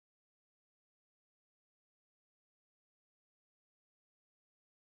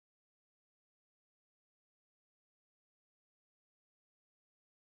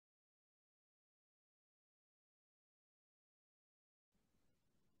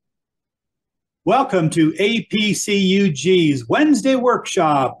Welcome to APCUG's Wednesday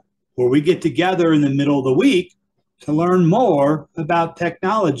workshop, where we get together in the middle of the week to learn more about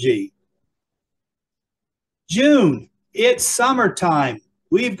technology. June, it's summertime.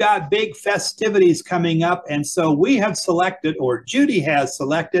 We've got big festivities coming up, and so we have selected, or Judy has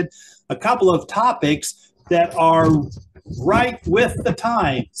selected, a couple of topics that are right with the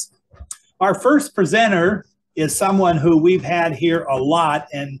times. Our first presenter is someone who we've had here a lot,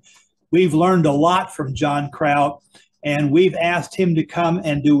 and we've learned a lot from John Krout, and we've asked him to come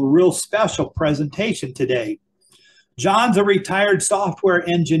and do a real special presentation today. John's a retired software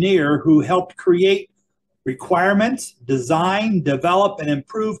engineer who helped create requirements, design, develop, and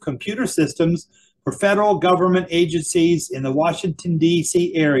improve computer systems for federal government agencies in the Washington,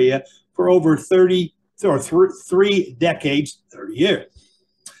 D.C. area for over 3 decades, 30 years.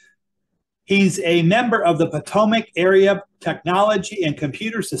 He's a member of the Potomac Area Technology and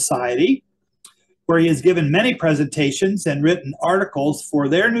Computer Society, where he has given many presentations and written articles for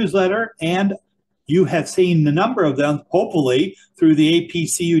their newsletter, and you have seen a number of them, hopefully, through the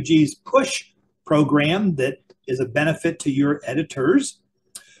APCUG's PUSH program that is a benefit to your editors.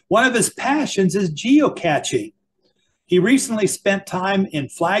 One of his passions is geocaching. He recently spent time in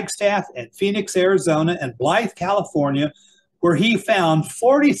Flagstaff and Phoenix, Arizona, and Blythe, California, where he found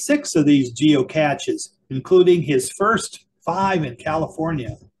 46 of these geocaches, including his first 5 in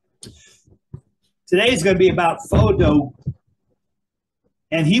California. Today's going to be about photo,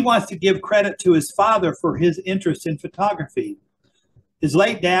 and he wants to give credit to his father for his interest in photography. His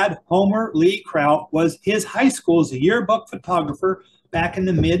late dad, Homer Lee Krout, was his high school's yearbook photographer back in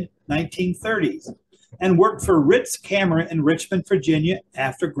the mid-1930s and worked for Ritz Camera in Richmond, Virginia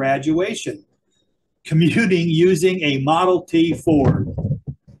after graduation, commuting using a Model T Ford.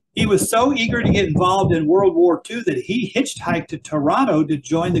 He was so eager to get involved in World War II that he hitchhiked to Toronto to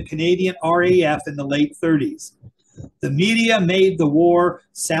join the Canadian RAF in the late 30s. The media made the war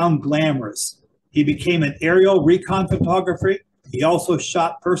sound glamorous. He became an aerial recon photographer. He also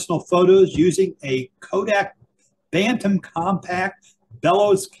shot personal photos using a Kodak Bantam compact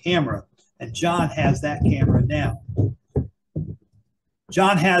bellows camera, and John has that camera now.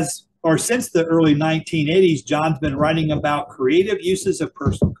 Since the early 1980s, John's been writing about creative uses of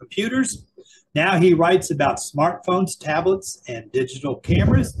personal computers. Now he writes about smartphones, tablets, and digital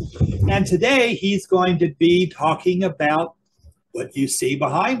cameras. And today he's going to be talking about what you see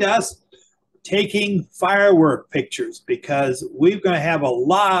behind us, taking firework pictures, because we're going to have a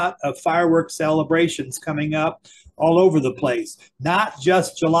lot of firework celebrations coming up all over the place, not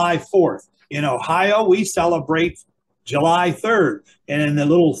just July 4th. In Ohio, we celebrate July 3rd. And in the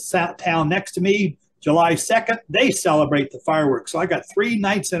little town next to me, July 2nd, they celebrate the fireworks. So I got 3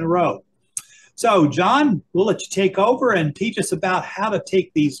 nights in a row. So John, we'll let you take over and teach us about how to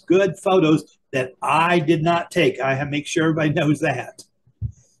take these good photos that I did not take. I have to make sure everybody knows that.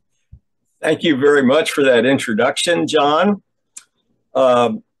 Thank you very much for that introduction, John.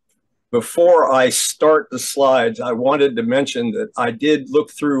 Before I start the slides, I wanted to mention that I did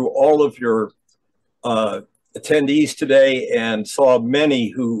look through all of your attendees today and saw many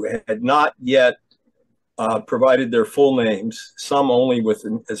who had not yet provided their full names, some only with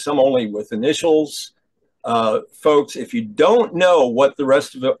initials. Folks, if you don't know what the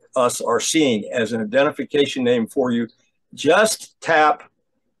rest of us are seeing as an identification name for you, just tap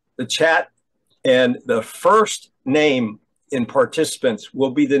the chat, and the first name in participants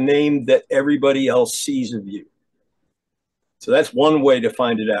will be the name that everybody else sees of you. So that's one way to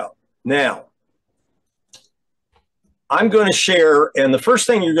find it out. Now, I'm going to share, and the first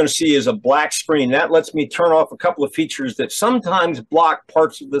thing you're going to see is a black screen. That lets me turn off a couple of features that sometimes block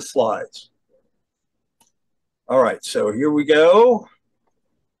parts of the slides. All right, so here we go.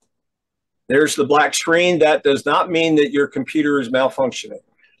 There's the black screen. That does not mean that your computer is malfunctioning.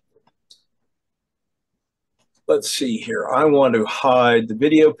 Let's see here. I want to hide the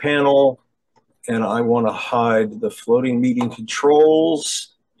video panel, and I want to hide the floating meeting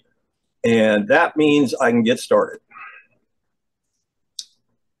controls, and that means I can get started.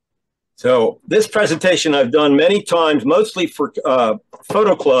 So this presentation I've done many times, mostly for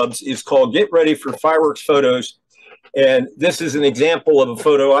photo clubs, is called Get Ready for Fireworks Photos. And this is an example of a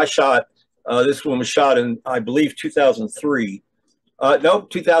photo I shot. This one was shot in, I believe, 2003. Nope,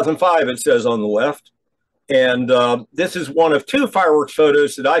 2005, it says on the left. And this is one of 2 fireworks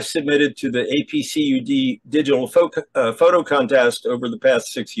photos that I submitted to the APCUG digital photo contest over the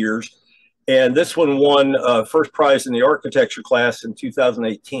past 6 years. And this one won first prize in the architecture class in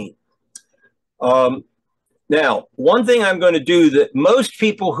 2018. Now, one thing I'm going to do that most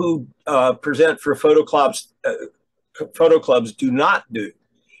people who present for photo clubs do not do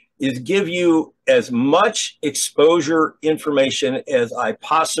is give you as much exposure information as I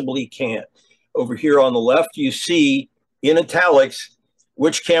possibly can. Over here on the left, you see in italics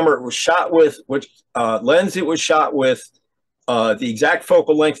which camera it was shot with, which lens it was shot with, the exact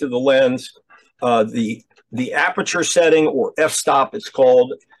focal length of the lens, the aperture setting, or f-stop it's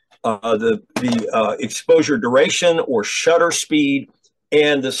called, the exposure duration or shutter speed,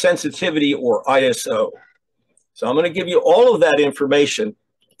 and the sensitivity or ISO. So I'm going to give you all of that information.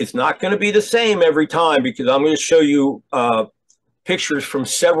 It's not going to be the same every time because I'm going to show you pictures from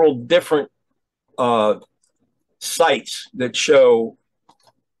several different sites that show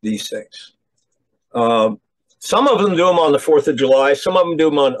these things. Some of them do them on the 4th of July. Some of them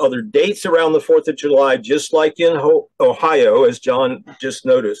do them on other dates around the 4th of July, just like in Ohio, as John just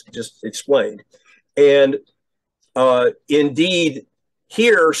explained. And indeed,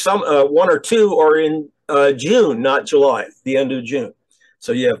 here, some one or two are in June, not July, the end of June.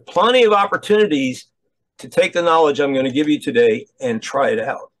 So you have plenty of opportunities to take the knowledge I'm going to give you today and try it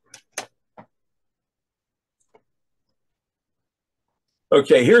out.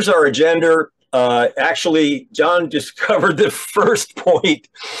 Okay, here's our agenda. Actually, John just covered the first point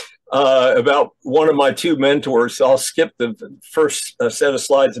about one of my two mentors. So I'll skip the first set of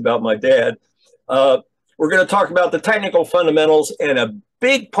slides about my dad. We're going to talk about the technical fundamentals, and a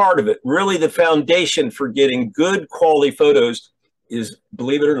big part of it, really the foundation for getting good quality photos is,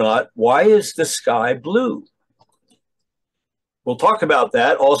 believe it or not, why is the sky blue? We'll talk about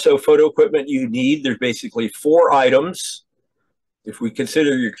that. Also, photo equipment you need. There's basically 4 items. If we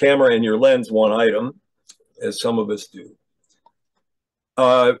consider your camera and your lens one item, as some of us do.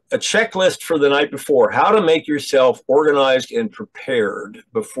 A checklist for the night before, how to make yourself organized and prepared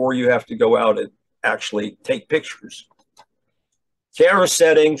before you have to go out and actually take pictures. Camera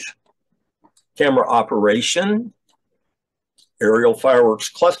settings, camera operation, aerial fireworks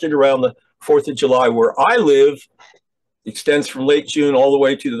clustered around the 4th of July. Where I live extends from late June all the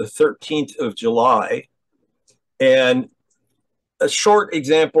way to the 13th of July. And a short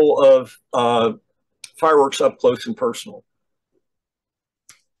example of fireworks up close and personal.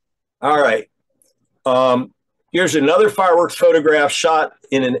 All right. Here's another fireworks photograph shot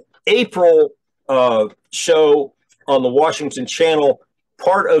in an April show on the Washington Channel,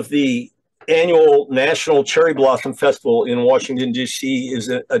 part of the annual National Cherry Blossom Festival in Washington, D.C. is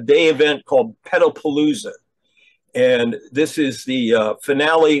a day event called Petapalooza. And this is the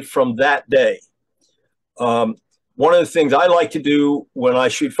finale from that day. One of the things I like to do when I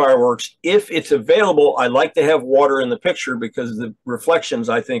shoot fireworks, if it's available, I like to have water in the picture because the reflections,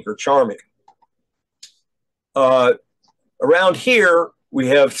 I think, are charming. Around here, we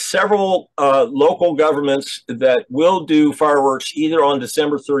have several local governments that will do fireworks either on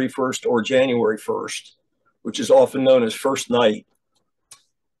December 31st or January 1st, which is often known as first night.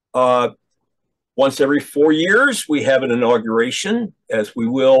 Once every 4 years, we have an inauguration, as we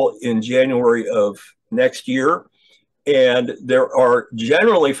will in January of next year. And there are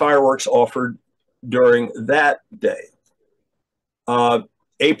generally fireworks offered during that day.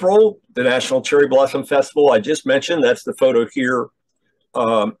 April, the National Cherry Blossom Festival, I just mentioned, that's the photo here.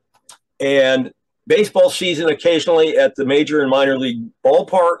 And baseball season occasionally at the major and minor league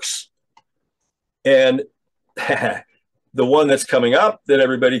ballparks. And the one that's coming up that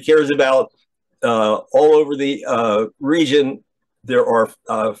everybody cares about, all over the region, there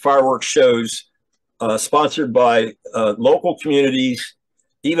are fireworks shows sponsored by local communities,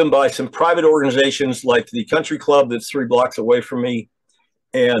 even by some private organizations like the country club that's 3 blocks away from me.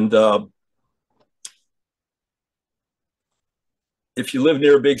 And if you live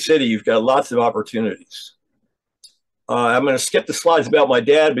near a big city, you've got lots of opportunities. I'm going to skip the slides about my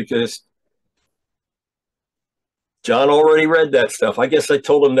dad because John already read that stuff. I guess I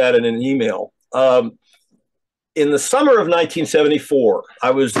told him that in an email. In the summer of 1974,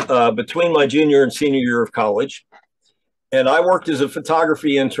 I was between my junior and senior year of college, and I worked as a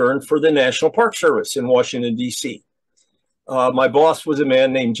photography intern for the National Park Service in Washington, D.C. My boss was a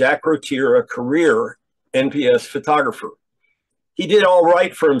man named Jack Rotier, a career NPS photographer. He did all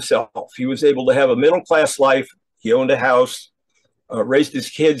right for himself. He was able to have a middle-class life. He owned a house, raised his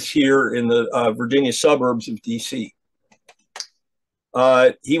kids here in the Virginia suburbs of D.C.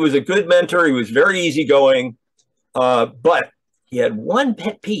 He was a good mentor. He was very easygoing. But he had one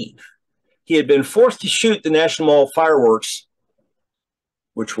pet peeve. He had been forced to shoot the National Mall fireworks,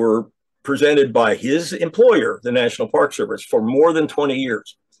 which were presented by his employer, the National Park Service, for more than 20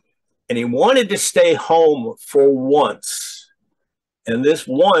 years. And he wanted to stay home for once. And this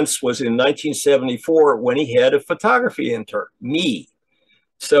once was in 1974 when he had a photography intern, me.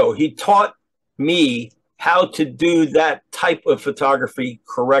 So he taught me how to do that type of photography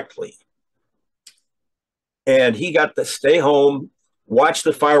correctly. And he got to stay home, watch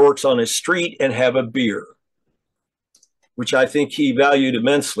the fireworks on his street, and have a beer, which I think he valued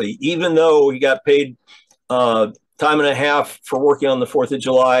immensely, even though he got paid time and a half for working on the 4th of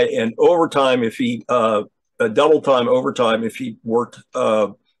July and overtime if he, a double time overtime if he worked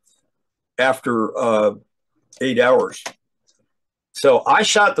after 8 hours. So I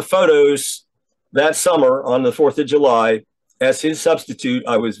shot the photos that summer on the 4th of July as his substitute.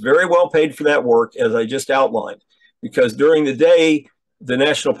 I was very well paid for that work, as I just outlined, because during the day, the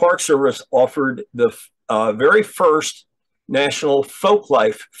National Park Service offered the very first National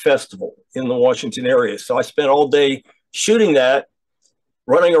Folklife Festival in the Washington area. So I spent all day shooting that,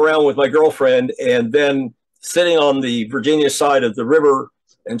 running around with my girlfriend, and then sitting on the Virginia side of the river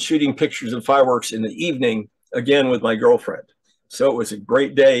and shooting pictures of fireworks in the evening, again with my girlfriend. So it was a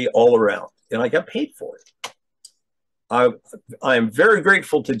great day all around, and I got paid for it. I am very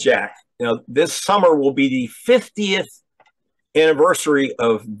grateful to Jack. Now, this summer will be the 50th anniversary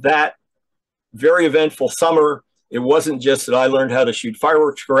of that very eventful summer. It wasn't just that I learned how to shoot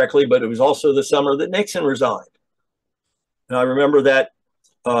fireworks correctly, but it was also the summer that Nixon resigned. And I remember that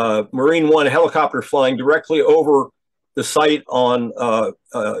Marine One helicopter flying directly over the site on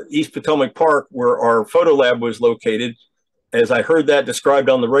East Potomac Park, where our photo lab was located. As I heard that described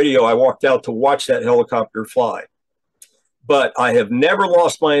on the radio, I walked out to watch that helicopter fly. But I have never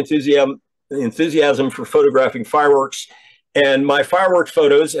lost my enthusiasm for photographing fireworks. And my fireworks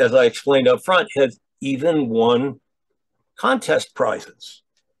photos, as I explained up front, have even won contest prizes.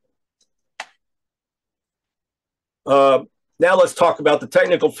 Now let's talk about the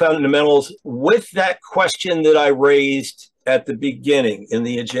technical fundamentals with that question that I raised at the beginning in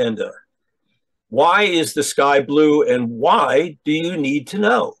the agenda. Why is the sky blue, and why do you need to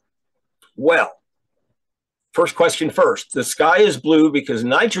know? Well, first question first. The sky is blue because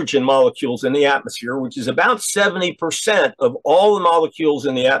nitrogen molecules in the atmosphere, which is about 70% of all the molecules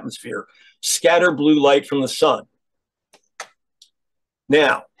in the atmosphere, scatter blue light from the sun.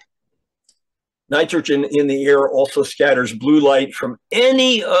 Now, nitrogen in the air also scatters blue light from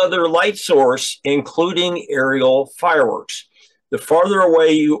any other light source, including aerial fireworks. The farther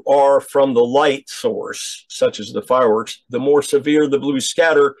away you are from the light source, such as the fireworks, the more severe the blue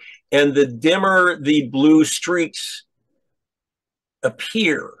scatter and the dimmer the blue streaks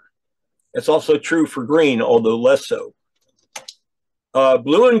appear. It's also true for green, although less so.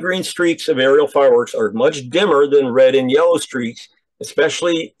 Blue and green streaks of aerial fireworks are much dimmer than red and yellow streaks,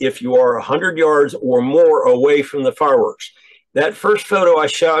 especially if you are 100 yards or more away from the fireworks. That first photo I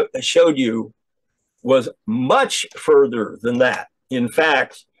showed you was much further than that. In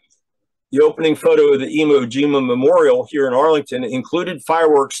fact, the opening photo of the Iwo Jima Memorial here in Arlington included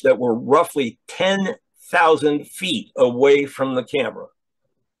fireworks that were roughly 10,000 feet away from the camera.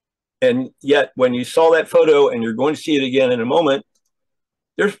 And yet, when you saw that photo, and you're going to see it again in a moment,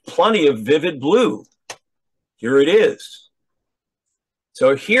 there's plenty of vivid blue. Here it is.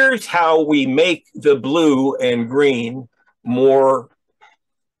 So here's how we make the blue and green more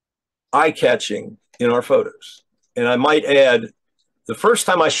eye-catching in our photos. And I might add, the first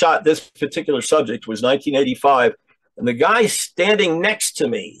time I shot this particular subject was 1985, and the guy standing next to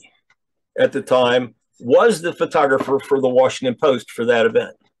me at the time was the photographer for the Washington Post for that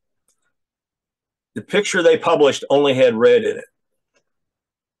event. The picture they published only had red in it.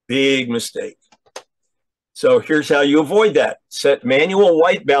 Big mistake. So here's how you avoid that. Set manual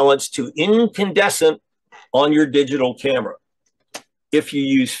white balance to incandescent on your digital camera. If you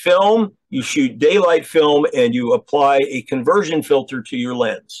use film, you shoot daylight film and you apply a conversion filter to your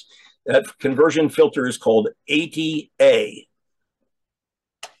lens. That conversion filter is called ATA.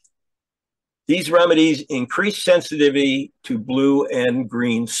 These remedies increase sensitivity to blue and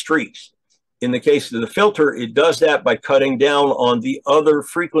green streaks. In the case of the filter, it does that by cutting down on the other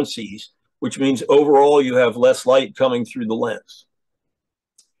frequencies, which means overall you have less light coming through the lens.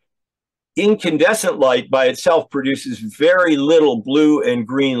 Incandescent light by itself produces very little blue and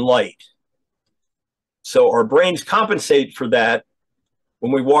green light. So our brains compensate for that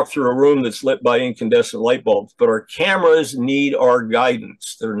when we walk through a room that's lit by incandescent light bulbs, but our cameras need our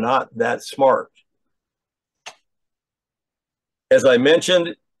guidance. They're not that smart. As I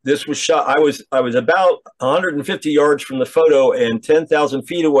mentioned, this was shot, I was about 150 yards from the photo and 10,000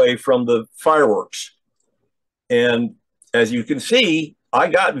 feet away from the fireworks. And as you can see, I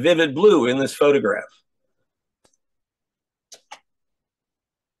got vivid blue in this photograph.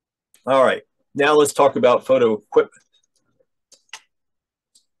 All right, now let's talk about photo equipment.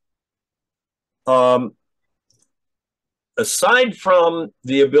 Aside from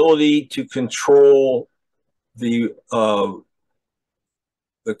the ability to control the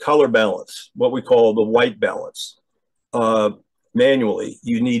color balance, what we call the white balance, manually.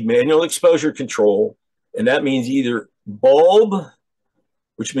 You need manual exposure control, and that means either bulb,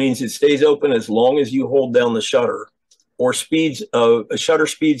 which means it stays open as long as you hold down the shutter, or shutter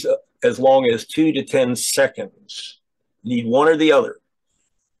speeds as long as 2 to 10 seconds. You need one or the other.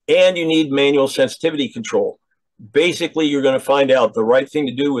 And you need manual sensitivity control. Basically, you're going to find out the right thing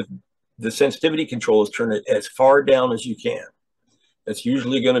to do with the sensitivity control is turn it as far down as you can. That's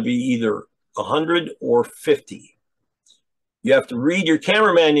usually going to be either 100 or 50. You have to read your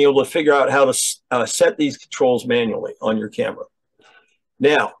camera manual to figure out how to set these controls manually on your camera.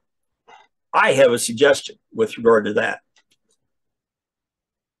 Now, I have a suggestion with regard to that.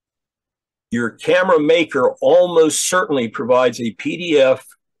 Your camera maker almost certainly provides a PDF,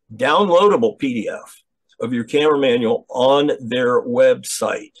 downloadable PDF of your camera manual on their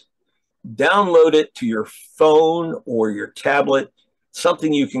website. Download it to your phone or your tablet,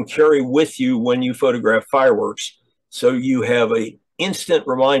 something you can carry with you when you photograph fireworks, so you have an instant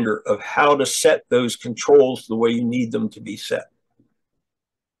reminder of how to set those controls the way you need them to be set.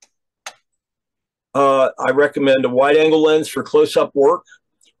 I recommend a wide-angle lens for close-up work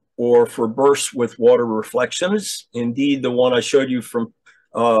or for bursts with water reflections. Indeed, the one I showed you from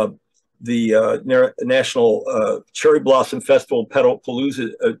the National Cherry Blossom Festival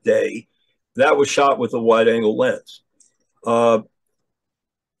Pedalpalooza Day, that was shot with a wide-angle lens.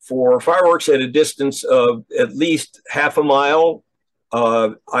 For fireworks at a distance of at least half a mile,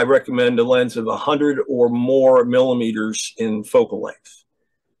 I recommend a lens of 100 or more millimeters in focal length.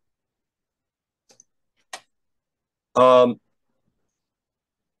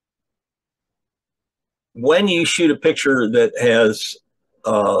 When you shoot a picture that has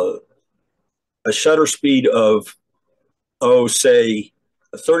a shutter speed of, say,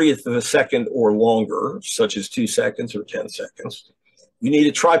 a 30th of a second or longer, such as 2 seconds or 10 seconds, you need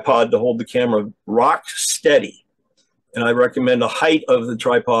a tripod to hold the camera rock steady. And I recommend a height of the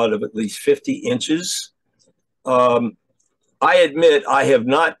tripod of at least 50 inches. I admit I have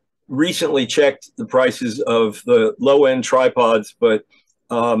not recently checked the prices of the low-end tripods, but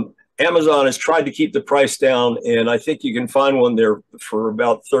Amazon has tried to keep the price down, and I think you can find one there for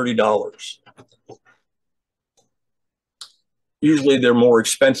about $30. Usually they're more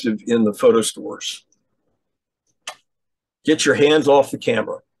expensive in the photo stores. Get your hands off the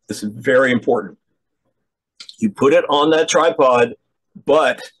camera. This is very important. You put it on that tripod,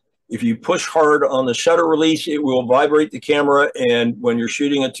 but if you push hard on the shutter release, it will vibrate the camera. And when you're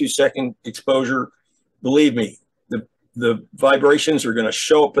shooting a 2-second exposure, believe me, the vibrations are going to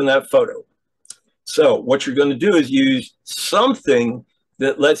show up in that photo. So what you're going to do is use something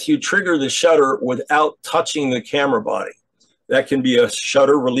that lets you trigger the shutter without touching the camera body. That can be a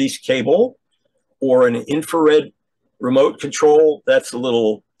shutter release cable or an infrared remote control. That's a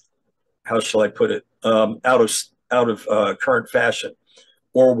little, how shall I put it, out of current fashion.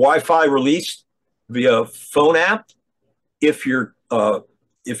 Or Wi-Fi release via phone app if your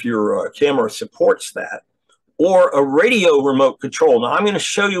camera supports that, or a radio remote control. Now I'm going to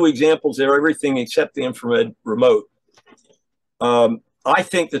show you examples of everything except the infrared remote. I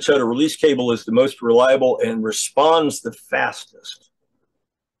think the shutter release cable is the most reliable and responds the fastest.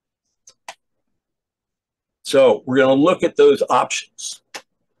 So we're going to look at those options.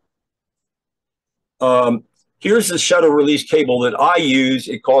 Here's the shutter release cable that I use.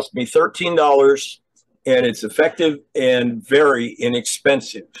 It cost me $13, and it's effective and very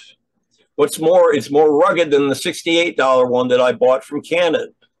inexpensive. What's more, it's more rugged than the $68 one that I bought from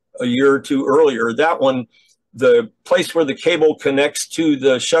Canon a year or two earlier. That one, the place where the cable connects to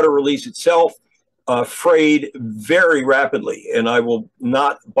the shutter release itself frayed very rapidly, and I will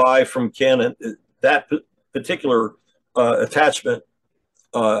not buy from Canon that particular attachment.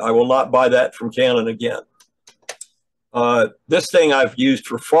 I will not buy that from Canon again. This thing I've used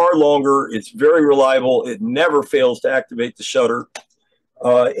for far longer. It's very reliable. It never fails to activate the shutter.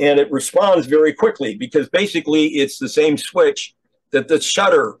 And it responds very quickly because basically it's the same switch that the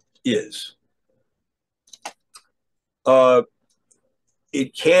shutter is.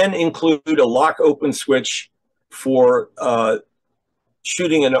 It can include a lock open switch for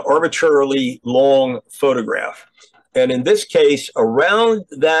shooting an arbitrarily long photograph. And in this case, around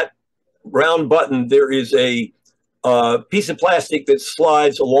that round button, there is a piece of plastic that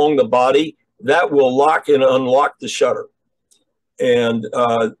slides along the body that will lock and unlock the shutter. And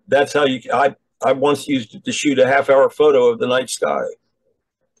that's how you, I once used it to shoot a half-hour photo of the night sky.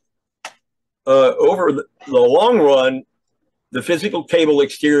 Over the long run, the physical cable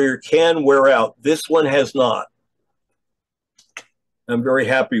exterior can wear out. This one has not. I'm very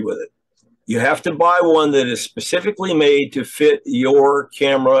happy with it. You have to buy one that is specifically made to fit your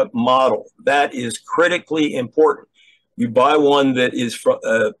camera model. That is critically important. You buy one that is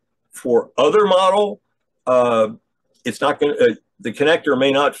for other model, it's not going to, the connector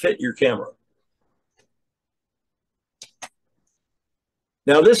may not fit your camera.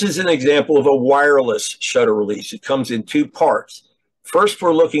 Now, this is an example of a wireless shutter release. It comes in two parts. First,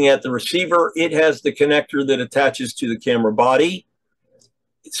 we're looking at the receiver. It has the connector that attaches to the camera body.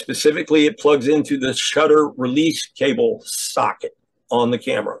 Specifically, it plugs into the shutter release cable socket on the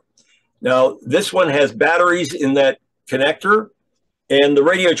camera. Now, this one has batteries in that connector and the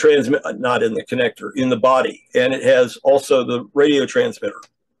radio transmit, not in the connector, in the body. And it has also the radio transmitter.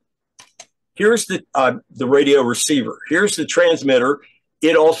 Here's the radio receiver. Here's the transmitter.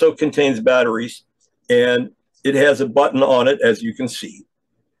 It also contains batteries, and it has a button on it, as you can see.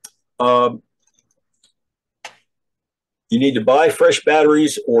 You need to buy fresh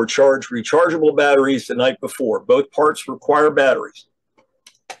batteries or charge rechargeable batteries the night before. Both parts require batteries.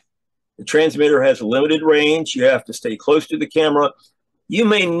 The transmitter has a limited range. You have to stay close to the camera. You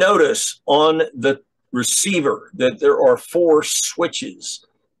may notice on the receiver that there are 4 switches.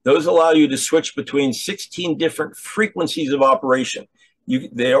 Those allow you to switch between 16 different frequencies of operation.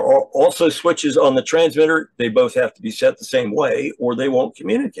 There are also switches on the transmitter. They both have to be set the same way or they won't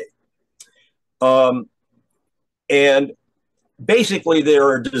communicate. And basically, they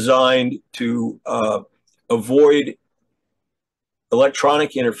are designed to avoid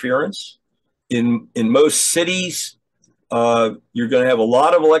electronic interference. In most cities, you're going to have a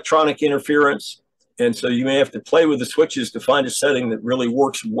lot of electronic interference. And so you may have to play with the switches to find a setting that really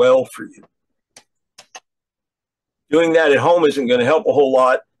works well for you. Doing that at home isn't going to help a whole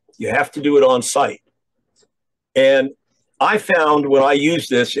lot. You have to do it on site. And I found when I used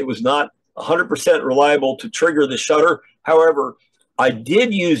this, it was not 100% reliable to trigger the shutter. However, I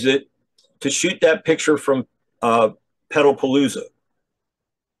did use it to shoot that picture from Pedalpalooza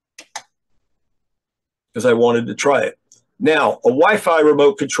because I wanted to try it. Now, a Wi-Fi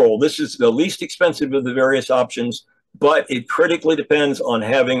remote control. This is the least expensive of the various options, but it critically depends on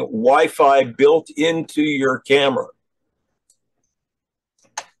having Wi-Fi built into your camera.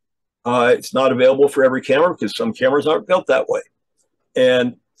 It's not available for every camera because some cameras aren't built that way.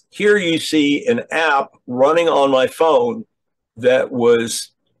 And here you see an app running on my phone that was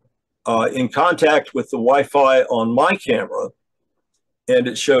in contact with the Wi-Fi on my camera. And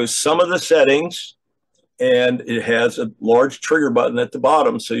it shows some of the settings, and it has a large trigger button at the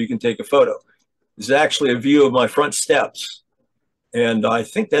bottom so you can take a photo. This is actually a view of my front steps. And I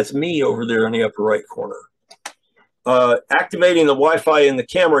think that's me over there in the upper right corner. Activating the Wi-Fi in the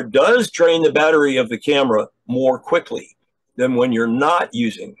camera does drain the battery of the camera more quickly than when you're not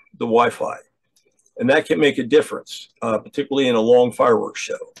using the Wi-Fi. And that can make a difference, particularly in a long fireworks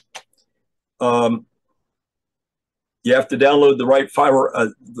show. You have to download the right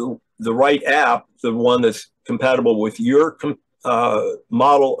the right app, the one that's compatible with your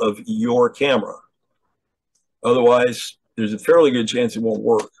model of your camera. Otherwise, there's a fairly good chance it won't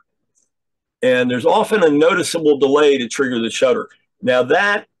work. And there's often a noticeable delay to trigger the shutter. Now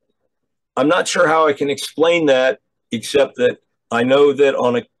that, I'm not sure how I can explain that, except that I know that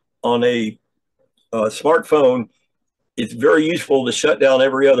on a smartphone, it's very useful to shut down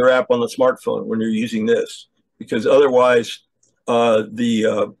every other app on the smartphone when you're using this, because otherwise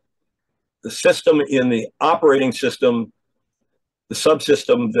the system in the operating system, the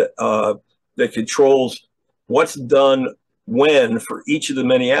subsystem that controls what's done when for each of the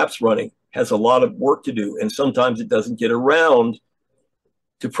many apps running, has a lot of work to do. And sometimes it doesn't get around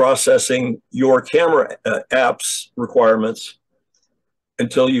to processing your camera apps requirements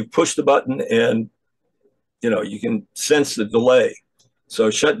until you push the button and you can sense the delay. So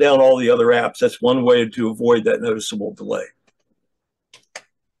shut down all the other apps. That's one way to avoid that noticeable delay.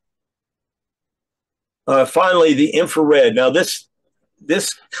 Finally, the infrared. Now this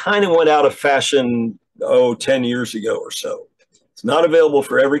kind of went out of fashion, 10 years ago or so. It's not available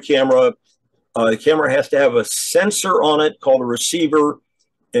for every camera. The camera has to have a sensor on it called a receiver,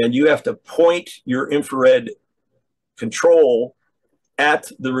 and you have to point your infrared control at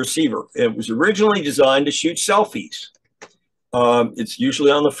the receiver. It was originally designed to shoot selfies. It's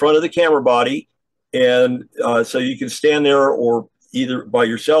usually on the front of the camera body, and so you can stand there or either by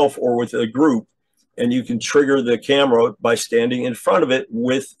yourself or with a group, and you can trigger the camera by standing in front of it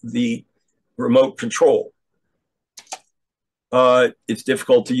with the remote control. It's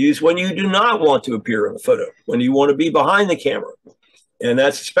difficult to use when you do not want to appear in a photo, when you want to be behind the camera. And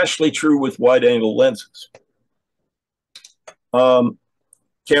that's especially true with wide-angle lenses.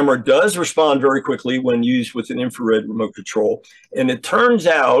 Camera does respond very quickly when used with an infrared remote control. And it turns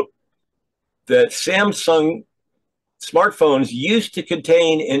out that Samsung smartphones used to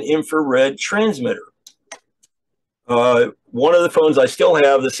contain an infrared transmitter. One of the phones I still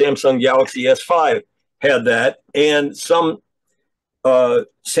have, the Samsung Galaxy S5, had that, and some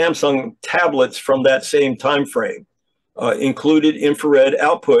Samsung tablets from that same time frame included infrared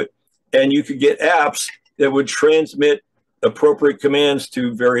output, and you could get apps that would transmit appropriate commands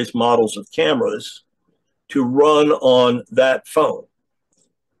to various models of cameras to run on that phone.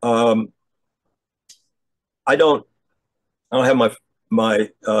 I don't have my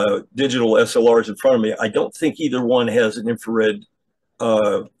digital SLRs in front of me. I don't think either one has an infrared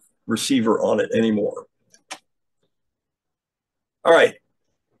receiver on it anymore. All right.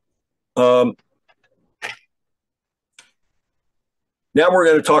 Now we're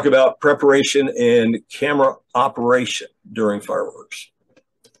going to talk about preparation and camera operation during fireworks.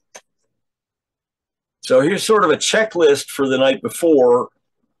 So here's sort of a checklist for the night before.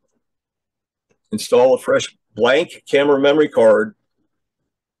 Install a fresh blank camera memory card.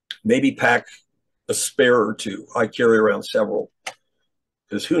 Maybe pack a spare or two. I carry around several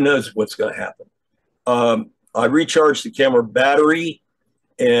because who knows what's going to happen. I recharge the camera battery,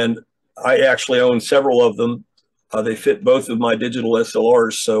 and I actually own several of them. They fit both of my digital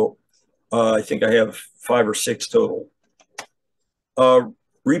SLRs, so I think I have 5 or 6 total.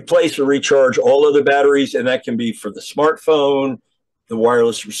 Replace or recharge all other batteries, and that can be for the smartphone, the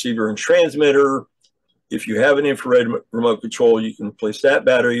wireless receiver and transmitter. If you have an infrared remote control, you can replace that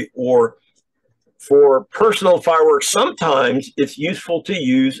battery. Or for personal fireworks, sometimes it's useful to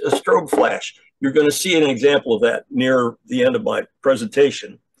use a strobe flash. You're going to see an example of that near the end of my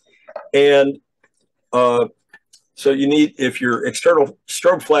presentation. And so you need, if your external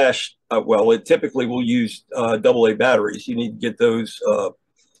strobe flash, well, it typically will use AA batteries. You need to get those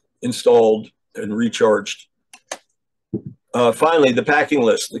installed and recharged. Finally, the packing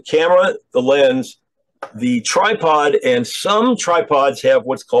list: the camera, the lens, the tripod, and some tripods have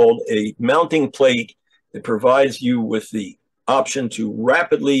what's called a mounting plate that provides you with the option to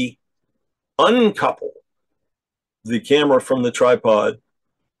rapidly uncouple the camera from the tripod.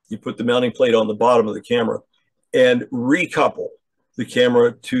 You put the mounting plate on the bottom of the camera and recouple the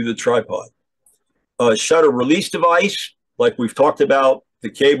camera to the tripod. Shutter release device, like we've talked about, the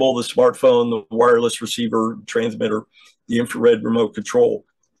cable, the smartphone, the wireless receiver, transmitter, the infrared remote control.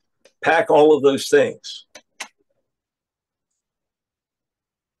 Pack all of those things.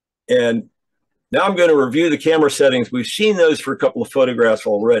 And now I'm going to review the camera settings. We've seen those for a couple of photographs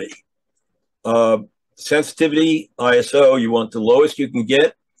already. Sensitivity, ISO, you want the lowest you can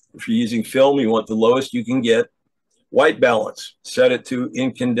get. If you're using film, you want the lowest you can get. White balance, set it to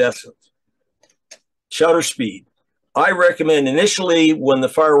incandescent. Shutter speed. I recommend initially when the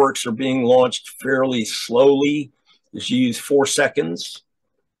fireworks are being launched fairly slowly, is you use 4 seconds.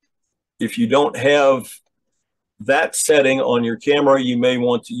 If you don't have that setting on your camera, you may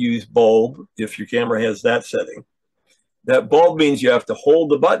want to use bulb if your camera has that setting. That bulb means you have to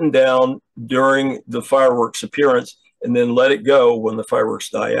hold the button down during the fireworks appearance and then let it go when the fireworks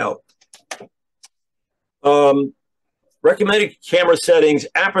die out. Recommended camera settings,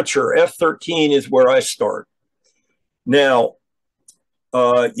 aperture, f13 is where I start. Now,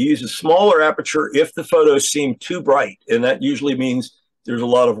 use a smaller aperture if the photos seem too bright, and that usually means there's a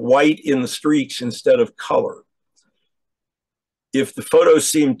lot of white in the streaks instead of color. If the photos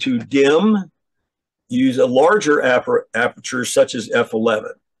seem too dim, use a larger aperture such as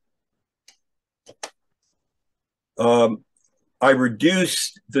f11. I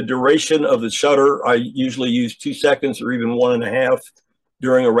reduce the duration of the shutter. I usually use 2 seconds or even 1.5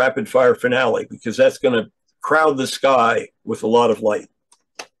 during a rapid fire finale because that's going to crowd the sky with a lot of light.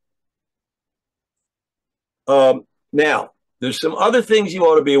 Now, there's some other things you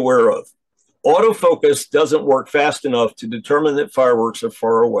ought to be aware of. Autofocus doesn't work fast enough to determine that fireworks are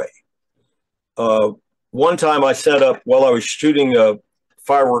far away. One time I set up, while I was shooting a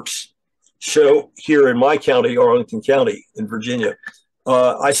fireworks show here in my county, Arlington County in Virginia,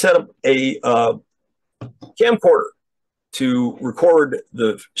 I set up a camcorder to record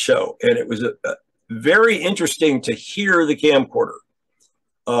the show. And it was very interesting to hear the camcorder.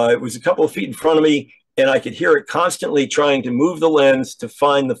 It was a couple of feet in front of me, and I could hear it constantly trying to move the lens to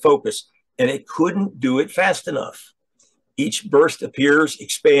find the focus, and it couldn't do it fast enough. Each burst appears,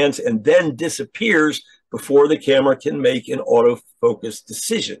 expands, and then disappears before the camera can make an autofocus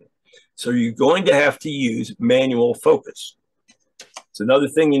decision. So you're going to have to use manual focus. It's another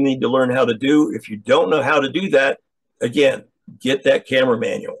thing you need to learn how to do. If you don't know how to do that, again, get that camera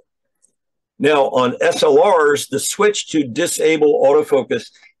manual. Now, on SLRs, the switch to disable autofocus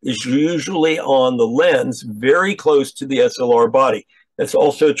is usually on the lens very close to the SLR body. That's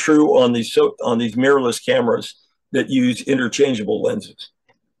also true on these mirrorless cameras that use interchangeable lenses.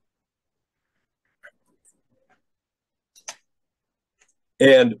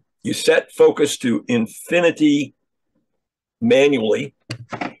 And you set focus to infinity manually.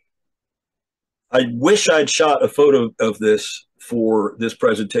 I wish I'd shot a photo of this for this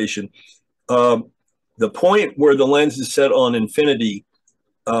presentation. The point where the lens is set on infinity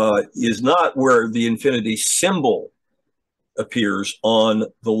is not where the infinity symbol appears on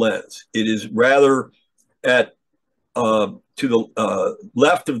the lens. It is rather at to the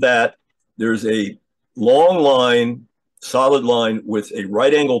left of that. There's a long line, solid line with a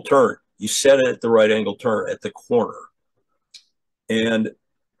right angle turn. You set it at the right angle turn at the corner. And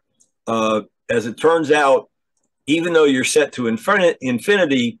as it turns out, even though you're set to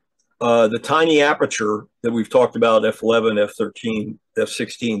infinity, the tiny aperture that we've talked about, f11, f13,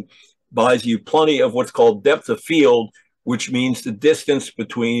 f16, buys you plenty of what's called depth of field, which means the distance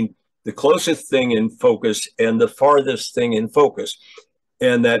between the closest thing in focus and the farthest thing in focus.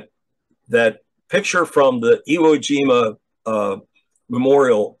 And that picture from the Iwo Jima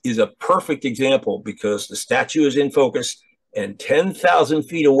Memorial is a perfect example, because the statue is in focus and 10,000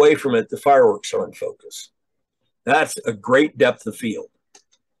 feet away from it, the fireworks are in focus. That's a great depth of field.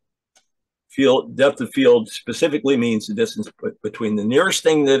 Depth of field specifically means the distance between the nearest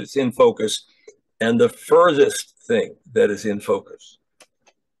thing that is in focus and the furthest thing that is in focus.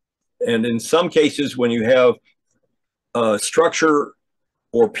 And in some cases, when you have structure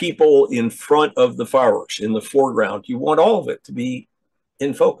or people in front of the fireworks in the foreground, you want all of it to be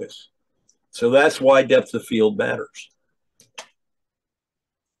in focus. So that's why depth of field matters.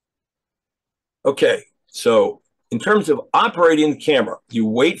 Okay, so in terms of operating the camera, you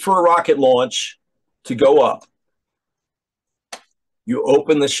wait for a rocket launch to go up. You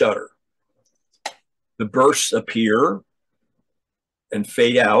open the shutter. The bursts appear and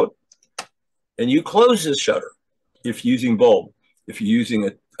fade out, and you close the shutter if using bulb. If you're using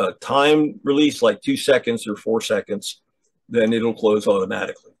a time release like 2 seconds or 4 seconds, then it'll close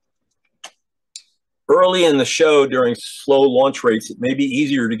automatically. Early in the show, during slow launch rates, it may be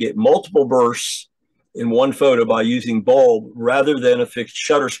easier to get multiple bursts in one photo by using bulb rather than a fixed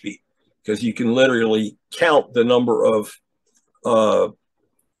shutter speed, because you can literally count the number of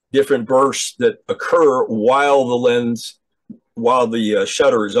different bursts that occur while the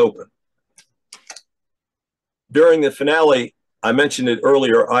shutter is open. During the finale, I mentioned it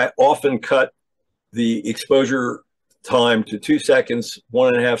earlier, I often cut the exposure time to 2 seconds,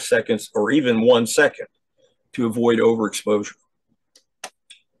 1.5 seconds, or even 1 second to avoid overexposure.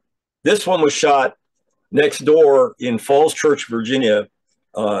 This one was shot next door in Falls Church, Virginia.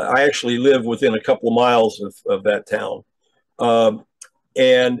 I actually live within a couple of miles of that town.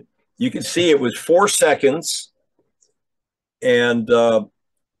 And you can see it was 4 seconds and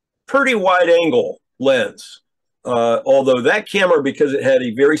pretty wide angle lens. Although that camera, because it had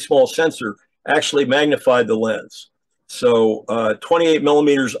a very small sensor, actually magnified the lens. So 28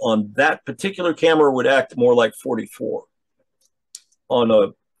 millimeters on that particular camera would act more like 44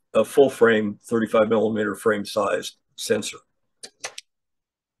 on a full frame, 35 millimeter frame size sensor.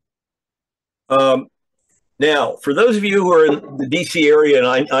 Now, for those of you who are in the DC area,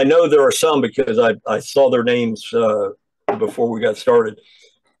 and I know there are some because I saw their names before we got started,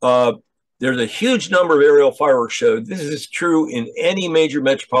 there's a huge number of aerial fireworks shows. This is true in any major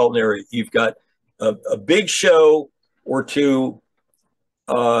metropolitan area. You've got a big show or two,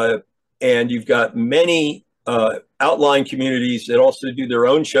 and you've got many outlying communities that also do their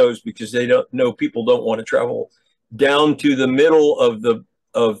own shows because they don't know people don't want to travel down to the middle of the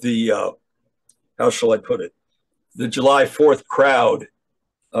how shall I put it, the July 4th crowd,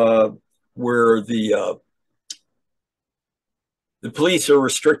 where the police are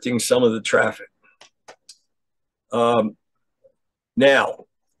restricting some of the traffic. Now,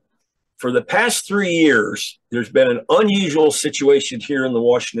 for the past 3 years, there's been an unusual situation here in the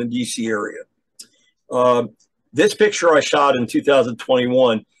Washington, D.C. area. This picture I shot in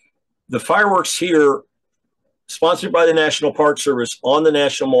 2021, the fireworks here, sponsored by the National Park Service on the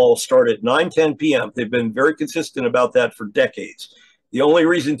National Mall, start at 9:10 p.m. They've been very consistent about that for decades. The only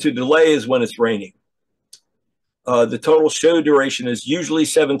reason to delay is when it's raining. The total show duration is usually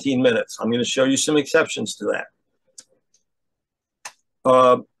 17 minutes. I'm going to show you some exceptions to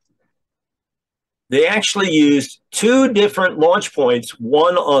that. They actually used 2 different launch points,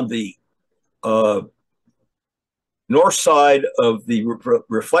 one on the north side of the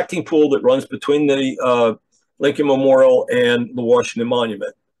reflecting pool that runs between the Lincoln Memorial and the Washington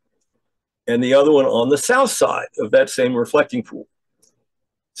Monument, and the other one on the south side of that same reflecting pool.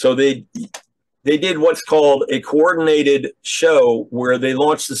 So they they did what's called a coordinated show where they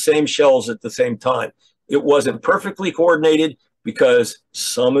launched the same shells at the same time. It wasn't perfectly coordinated because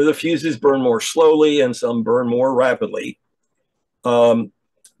some of the fuses burn more slowly and some burn more rapidly.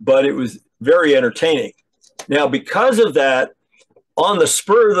 But it was very entertaining. Now, because of that, on the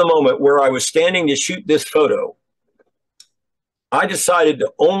spur of the moment where I was standing to shoot this photo, I decided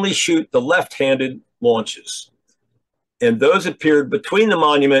to only shoot the left-handed launches. And those appeared between the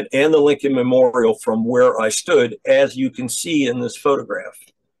monument and the Lincoln Memorial from where I stood, as you can see in this photograph.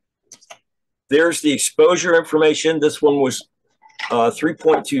 There's the exposure information. This one was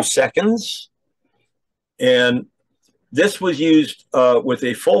 3.2 seconds. And this was used with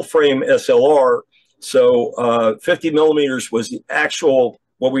a full frame SLR. So 50 millimeters was the actual,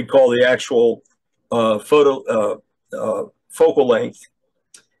 what we'd call the actual focal length.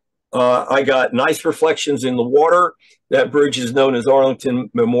 I got nice reflections in the water. That bridge is known as Arlington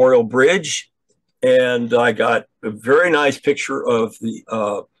Memorial Bridge. And I got a very nice picture of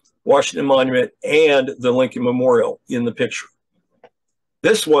the Washington Monument and the Lincoln Memorial in the picture.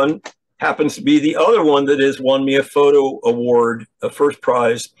 This one happens to be the other one that has won me a photo award, a first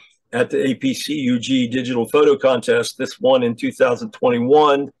prize at the APCUG Digital Photo Contest. This one in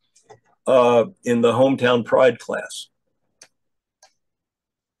 2021 in the Hometown Pride class.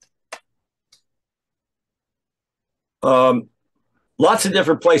 Lots of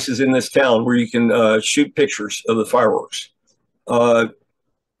different places in this town where you can shoot pictures of the fireworks.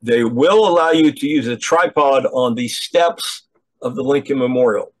 They will allow you to use a tripod on the steps of the Lincoln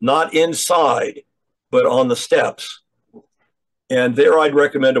Memorial, not inside, but on the steps. And there I'd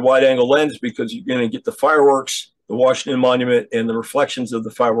recommend a wide angle lens because you're going to get the fireworks, the Washington Monument, and the reflections of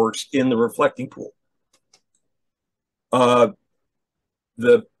the fireworks in the reflecting pool. The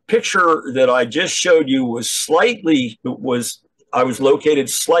picture that I just showed you was I was located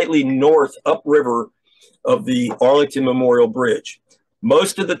slightly north upriver of the Arlington Memorial Bridge.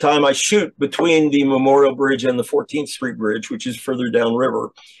 Most of the time I shoot between the Memorial Bridge and the 14th Street Bridge, which is further downriver.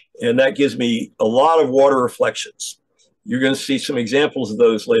 And that gives me a lot of water reflections. You're going to see some examples of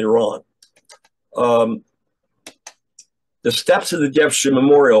those later on. The steps of the Jefferson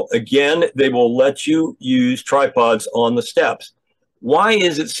Memorial, again, they will let you use tripods on the steps. Why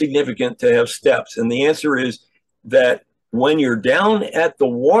is it significant to have steps? And the answer is that when you're down at the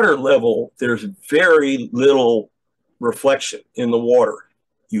water level, there's very little reflection in the water.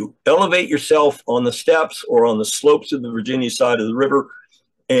 You elevate yourself on the steps or on the slopes of the Virginia side of the river,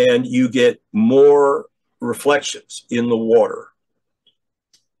 and you get more reflections in the water.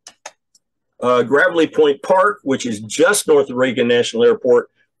 Gravelly Point Park, which is just north of Reagan National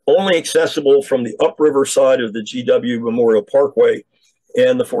Airport, only accessible from the upriver side of the GW Memorial Parkway,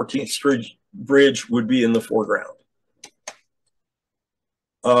 and the 14th Street Bridge would be in the foreground.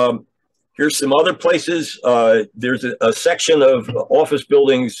 Here's some other places. There's a section of office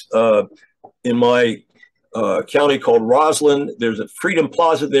buildings in my county called Roslyn. There's a Freedom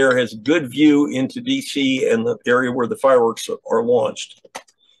Plaza there, has a good view into DC and the area where the fireworks are launched.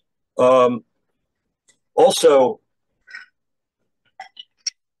 Also,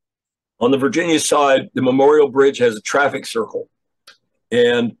 on the Virginia side, the Memorial Bridge has a traffic circle.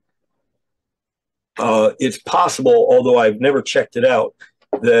 And it's possible, although I've never checked it out,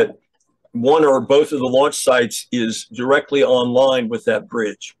 that one or both of the launch sites is directly online with that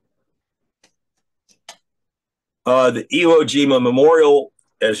bridge. The Iwo Jima Memorial,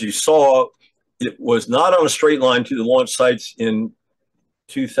 as you saw, it was not on a straight line to the launch sites in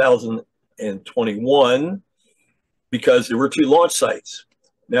 2021 because there were two launch sites.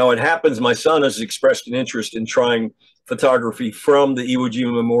 Now it happens my son has expressed an interest in trying photography from the Iwo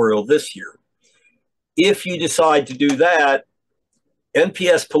Jima Memorial this year. If you decide to do that,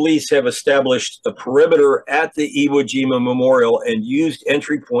 NPS police have established a perimeter at the Iwo Jima Memorial and used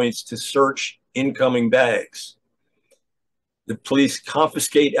entry points to search incoming bags. The police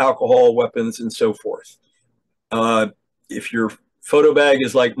confiscate alcohol, weapons, and so forth. If your photo bag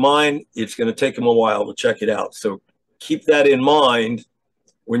is like mine, it's going to take them a while to check it out. So keep that in mind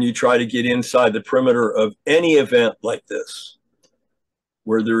when you try to get inside the perimeter of any event like this,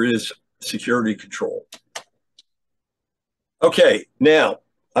 where there is security control. Okay, now,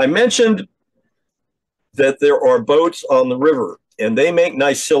 I mentioned that there are boats on the river, and they make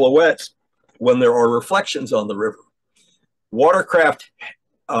nice silhouettes when there are reflections on the river. Watercraft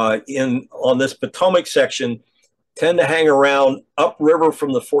on this Potomac section tend to hang around upriver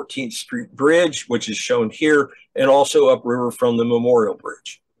from the 14th Street Bridge, which is shown here, and also upriver from the Memorial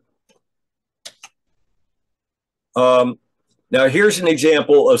Bridge. Now, here's an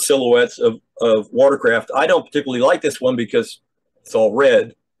example of silhouettes of watercraft. I don't particularly like this one because it's all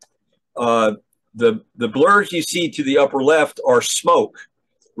red. The blurs you see to the upper left are smoke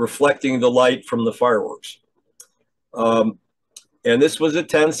reflecting the light from the fireworks. And this was a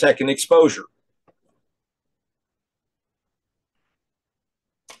 10-second exposure.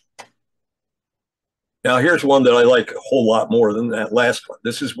 Now, here's one that I like a whole lot more than that last one.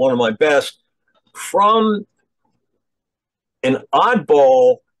 This is one of my best from an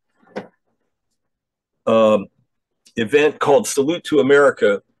oddball event called Salute to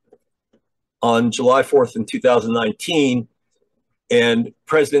America on July 4th in 2019. And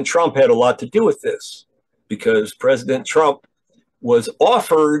President Trump had a lot to do with this because President Trump was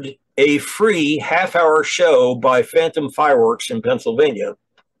offered a free half-hour show by Phantom Fireworks in Pennsylvania,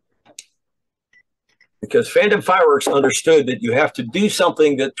 because Phantom Fireworks understood that you have to do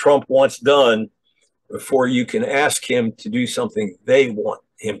something that Trump wants done before you can ask him to do something they want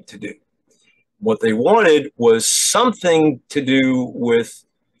him to do. What they wanted was something to do with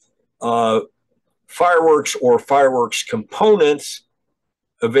fireworks or fireworks components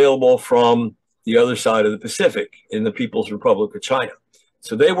available from the other side of the Pacific in the People's Republic of China.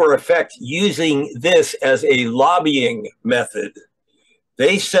 So they were in effect using this as a lobbying method.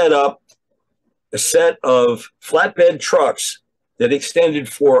 They set up a set of flatbed trucks that extended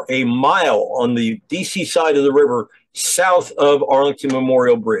for a mile on the DC side of the river south of Arlington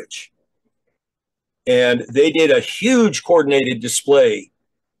Memorial Bridge. And they did a huge coordinated display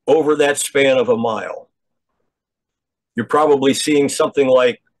over that span of a mile. You're probably seeing something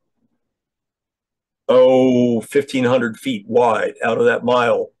like, 1,500 feet wide out of that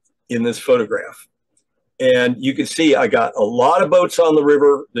mile in this photograph. And you can see I got a lot of boats on the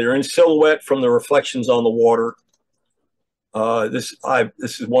river. They're in silhouette from the reflections on the water. This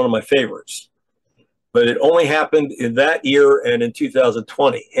is one of my favorites. But it only happened in that year and in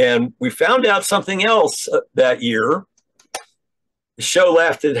 2020. And we found out something else that year. The show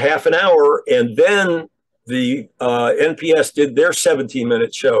lasted half an hour, and then the NPS did their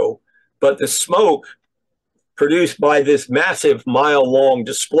 17-minute show. But the smoke produced by this massive mile-long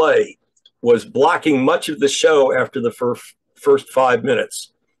display was blocking much of the show after the first 5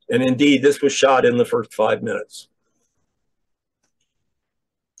 minutes. And indeed, this was shot in the first 5 minutes.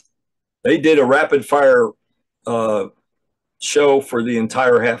 They did a rapid fire show for the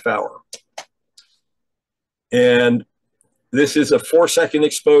entire half hour. And this is a 4-second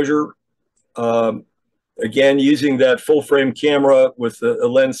exposure. Again, using that full frame camera with a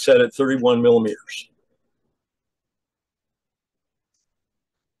lens set at 31 millimeters.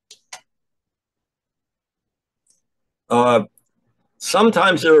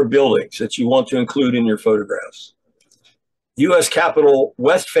 Sometimes there are buildings that you want to include in your photographs. U.S. Capitol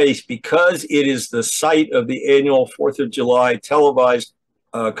West Face, because it is the site of the annual 4th of July televised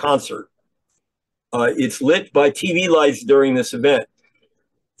concert. It's lit by TV lights during this event.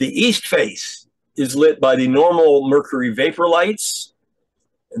 The East Face is lit by the normal mercury vapor lights,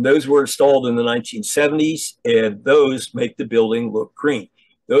 and those were installed in the 1970s, and those make the building look green.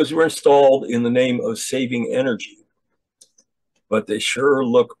 Those were installed in the name of saving energy, but they sure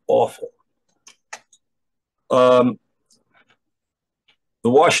look awful. The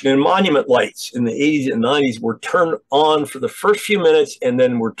Washington Monument lights in the 80s and 90s were turned on for the first few minutes and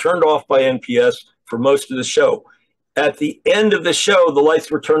then were turned off by NPS for most of the show. At the end of the show, the lights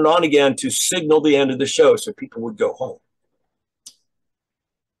were turned on again to signal the end of the show so people would go home.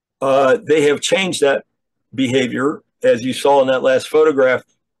 They have changed that behavior. As you saw in that last photograph,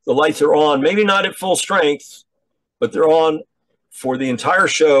 the lights are on, maybe not at full strength, but they're on for the entire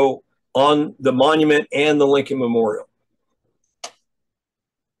show on the monument and the Lincoln Memorial.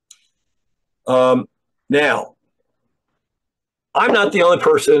 Now, I'm not the only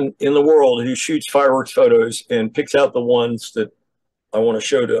person in the world who shoots fireworks photos and picks out the ones that I want to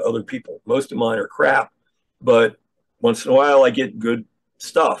show to other people. Most of mine are crap, but once in a while I get good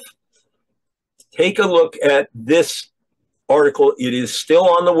stuff. Take a look at this article. It is still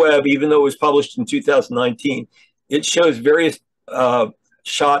on the web, even though it was published in 2019. It shows various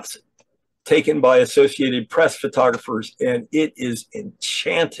shots taken by Associated Press photographers, and it is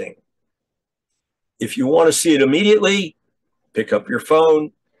enchanting. If you want to see it immediately, pick up your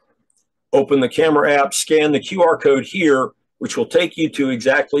phone, open the camera app, scan the QR code here, which will take you to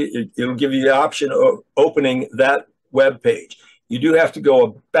it'll give you the option of opening that web page. You do have to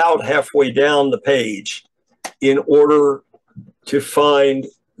go about halfway down the page in order to find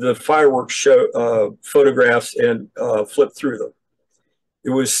the fireworks show photographs and flip through them.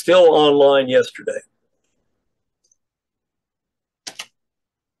 It was still online yesterday.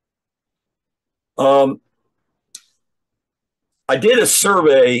 I did a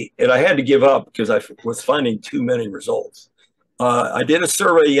survey and I had to give up because I was finding too many results. I did a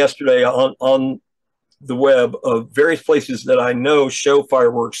survey yesterday on the web of various places that I know show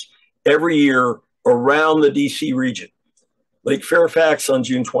fireworks every year around the DC region. Lake Fairfax on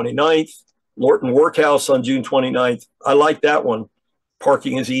June 29th, Lorton Workhouse on June 29th. I like that one.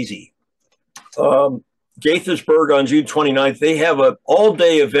 Parking is easy. Gaithersburg on June 29th, they have an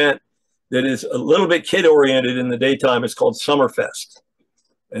all-day event that is a little bit kid-oriented in the daytime. It's called Summerfest,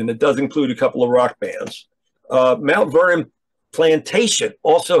 and it does include a couple of rock bands. Mount Vernon Plantation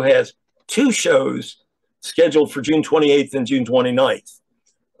also has 2 shows scheduled for June 28th and June 29th.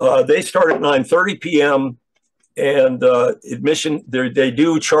 They start at 9:30 p.m. and admission, they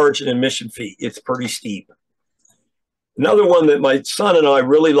do charge an admission fee. It's pretty steep. Another one that my son and I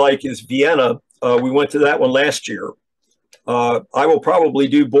really like is Vienna. We went to that one last year. I will probably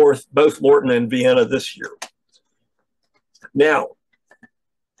do both Lorton and Vienna this year. Now,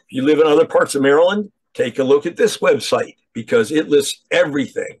 if you live in other parts of Maryland, take a look at this website because it lists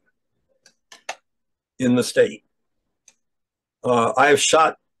everything in the state. I have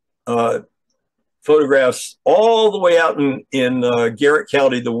shot photographs all the way out in Garrett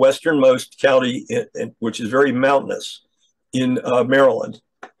County, the westernmost county, which is very mountainous in Maryland,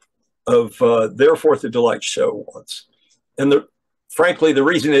 of their 4th of July show once. And frankly, the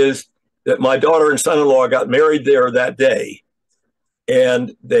reason is that my daughter and son-in-law got married there that day,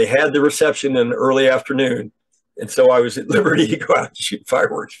 and they had the reception in the early afternoon. And so I was at liberty to go out and shoot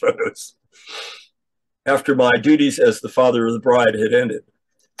fireworks photos after my duties as the father of the bride had ended.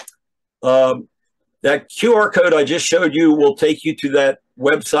 That QR code I just showed you will take you to that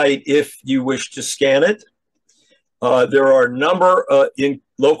website if you wish to scan it. There are a number in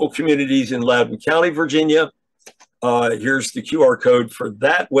local communities in Loudoun County, Virginia. Here's the QR code for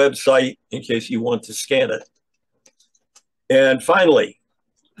that website in case you want to scan it. And finally,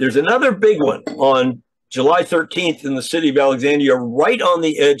 there's another big one on July 13th in the city of Alexandria, right on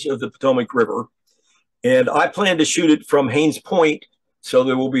the edge of the Potomac River. And I plan to shoot it from Haynes Point, so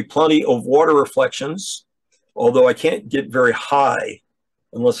there will be plenty of water reflections, although I can't get very high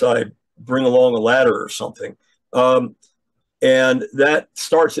unless I bring along a ladder or something. And that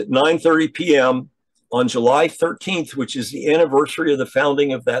starts at 9:30 p.m. on July 13th, which is the anniversary of the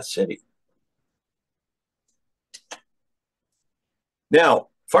founding of that city. Now,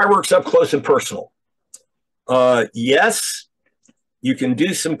 fireworks up close and personal. Yes, you can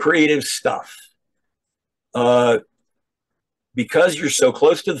do some creative stuff. Because you're so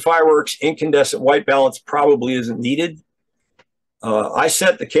close to the fireworks, incandescent white balance probably isn't needed. I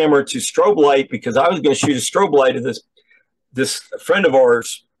set the camera to strobe light because I was going to shoot a strobe light of this friend of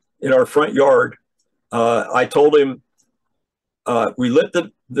ours in our front yard. I told him, we lit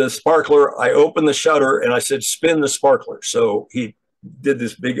the sparkler, I opened the shutter, and I said, spin the sparkler. So he did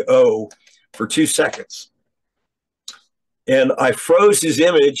this big O for 2 seconds. And I froze his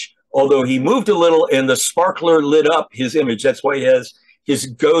image, although he moved a little and the sparkler lit up his image. That's why he has his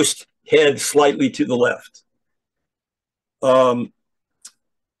ghost head slightly to the left.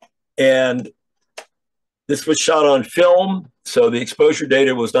 And this was shot on film, so the exposure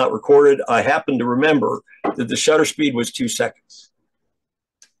data was not recorded. I happen to remember that the shutter speed was 2 seconds.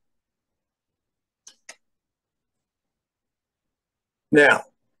 Now,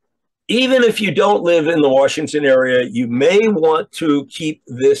 even if you don't live in the Washington area, you may want to keep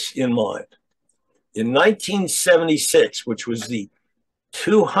this in mind. In 1976, which was the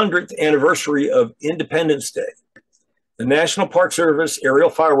 200th anniversary of Independence Day, the National Park Service aerial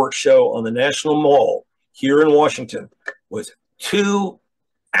fireworks show on the National Mall here in Washington was 2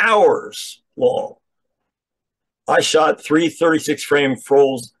 hours long. I shot 3 36-frame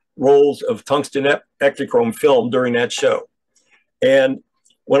rolls of tungsten ectochrome film during that show. And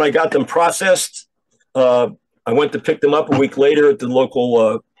when I got them processed, I went to pick them up a week later at the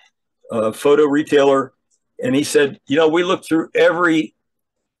local photo retailer, and he said, "You know, we looked through every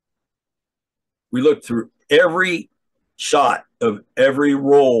shot of every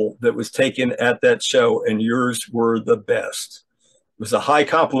roll that was taken at that show, and yours were the best." It was a high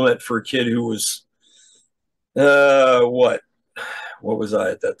compliment for a kid who was what was I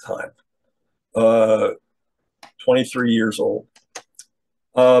at that time? 23 years old.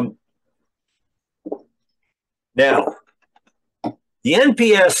 Now, the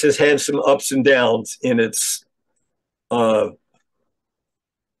NPS has had some ups and downs in its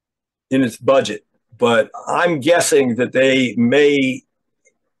budget, but I'm guessing that they may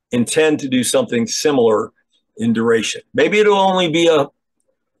intend to do something similar in duration. Maybe it'll only be an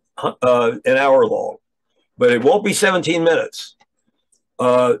hour long, but it won't be 17 minutes.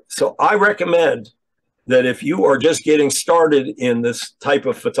 So I recommend that if you are just getting started in this type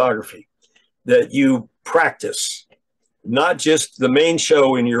of photography, that you practice. not just the main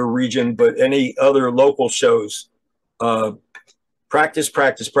show in your region, but any other local shows. Practice,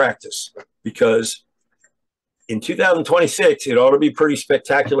 practice, practice, because in 2026, it ought to be pretty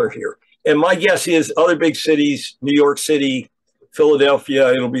spectacular here. And my guess is other big cities, New York City,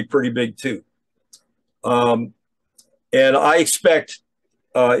 Philadelphia, it'll be pretty big too. And I expect,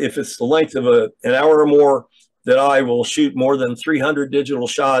 if it's the length of an hour or more, that I will shoot more than 300 digital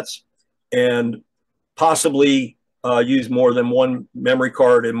shots and possibly use more than one memory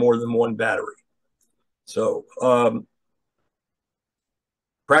card and more than one battery. So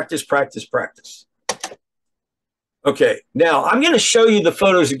practice, practice, practice. Okay, now I'm going to show you the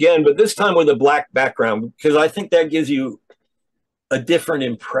photos again, but this time with a black background, because I think that gives you a different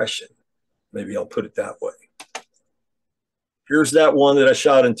impression. Maybe I'll put it that way. Here's that one that I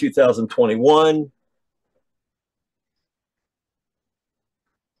shot in 2021.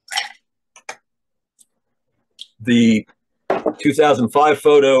 The 2005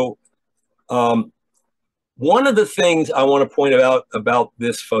 photo. One of the things I want to point out about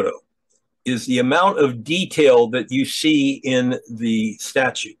this photo is the amount of detail that you see in the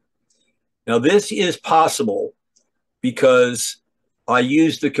statue. Now, this is possible because I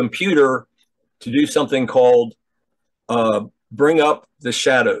used the computer to do something called bring up the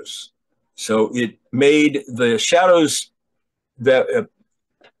shadows. So it made the shadows that,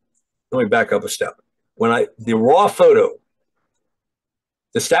 let me back up a step. When the raw photo,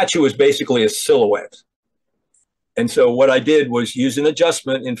 the statue was basically a silhouette. And so what I did was use an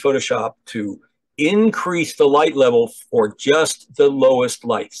adjustment in Photoshop to increase the light level for just the lowest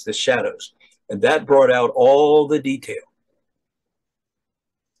lights, the shadows. And that brought out all the detail.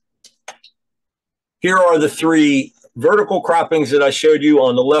 Here are the three vertical croppings that I showed you.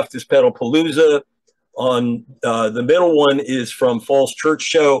 On the left is Pedalpalooza. On the middle one is from Falls Church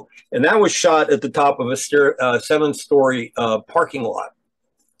Show. And that was shot at the top of a 7-story parking lot.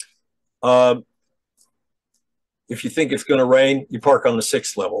 If you think it's going to rain, you park on the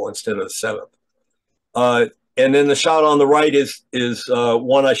 6th level instead of the 7th. And then the shot on the right is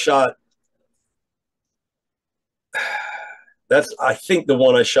one I shot. That's, I think, the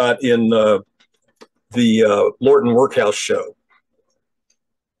one I shot in the Lorton Workhouse show.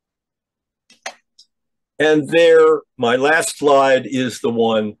 And there, my last slide is the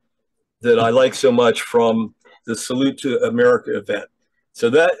one that I like so much from the Salute to America event. So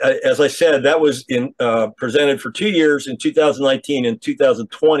that, as I said, that was presented for 2 years in 2019 and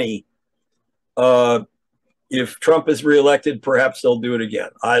 2020. If Trump is reelected, perhaps they'll do it again.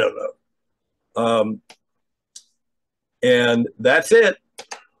 I don't know. And that's it.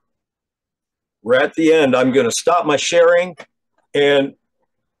 We're at the end. I'm going to stop my sharing, and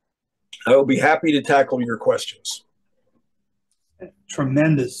I will be happy to tackle your questions.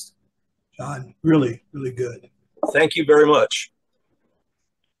 Tremendous, John. Really, really good. Thank you very much.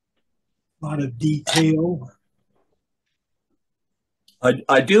 A lot of detail.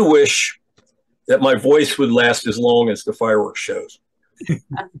 I do wish that my voice would last as long as the fireworks shows.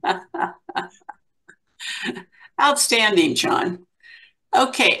 Outstanding, John.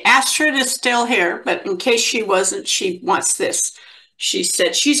 Okay, Astrid is still here, but in case she wasn't, she wants this. She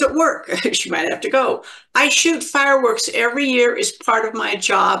said she's at work. She might have to go. I shoot fireworks every year as part of my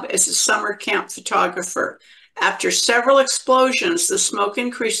job as a summer camp photographer. After several explosions, the smoke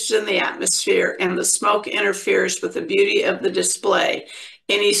increases in the atmosphere and the smoke interferes with the beauty of the display.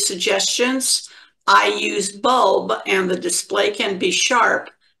 Any suggestions? I use bulb and the display can be sharp,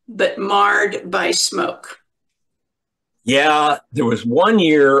 but marred by smoke. Yeah, there was one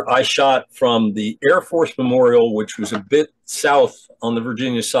year I shot from the Air Force Memorial, which was a bit south on the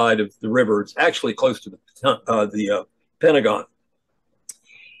Virginia side of the river. It's actually close to the Pentagon.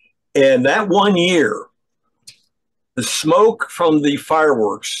 And that one year, the smoke from the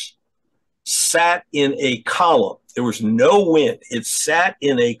fireworks sat in a column. There was no wind. It sat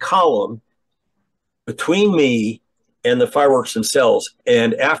in a column between me and the fireworks themselves.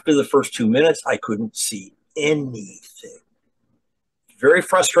 And after the first 2 minutes, I couldn't see anything. Very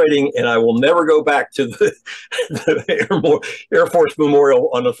frustrating, and I will never go back to the Air Force Memorial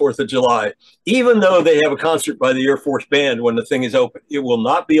on the 4th of July, even though they have a concert by the Air Force Band when the thing is open. It will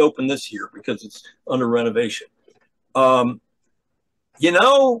not be open this year because it's under renovation. You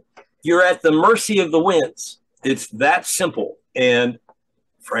know, you're at the mercy of the winds. It's that simple. And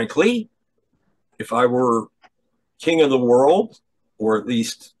frankly, if I were king of the world, or at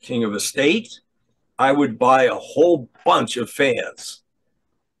least king of a state, I would buy a whole bunch of fans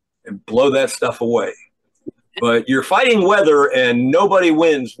and blow that stuff away. But you're fighting weather, and nobody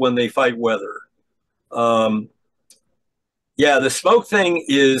wins when they fight weather. Yeah, the smoke thing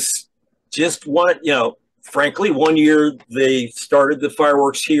is just one, you know, frankly, one year they started the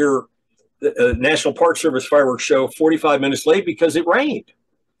fireworks here, the National Park Service fireworks show, 45 minutes late because it rained.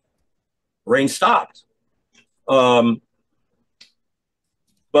 Rain stopped. But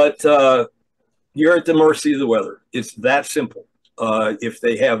you're at the mercy of the weather. It's that simple. If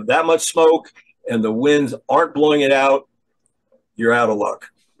they have that much smoke and the winds aren't blowing it out, you're out of luck.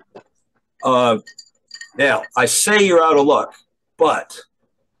 Now, I say you're out of luck, but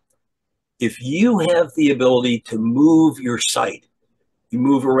if you have the ability to move your sight, you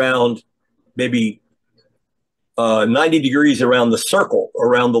move around maybe 90 degrees around the circle,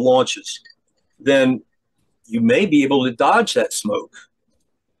 around the launches, then you may be able to dodge that smoke.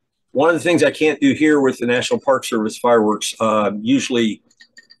 One of the things I can't do here with the National Park Service fireworks, usually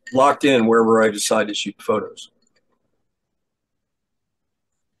locked in wherever I decide to shoot photos.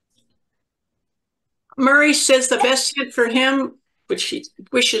 Murray says the best hit for him, which he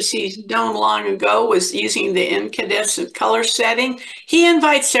wishes he'd known long ago, was using the incandescent color setting. He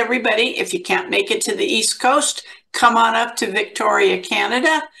invites everybody, if you can't make it to the East Coast, come on up to Victoria,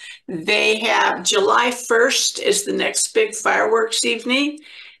 Canada. They have July 1st is the next big fireworks evening.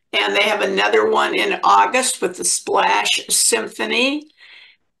 And they have another one in August with the Splash Symphony.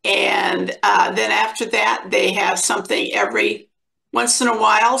 And then after that, they have something every once in a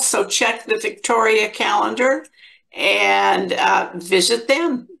while. So check the Victoria calendar and visit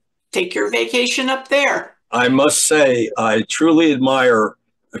them. Take your vacation up there. I must say, I truly admire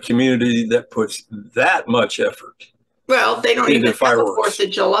a community that puts that much effort. Well, they don't even have the 4th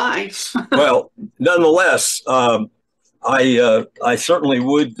of July. Well, nonetheless, I certainly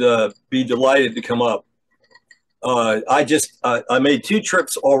would be delighted to come up. I made 2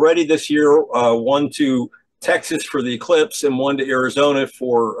 trips already this year, one to Texas for the eclipse and one to Arizona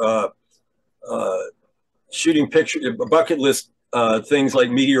for shooting bucket list things like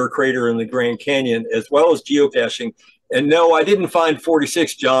Meteor Crater in the Grand Canyon, as well as geocaching. And no, I didn't find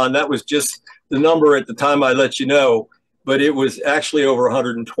 46, John. That was just the number at the time I let you know, but it was actually over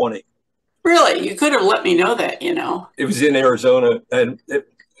 120. Really? You could have let me know that, you know. It was in Arizona, and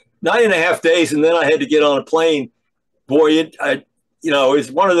 9.5 days, and then I had to get on a plane. Boy, it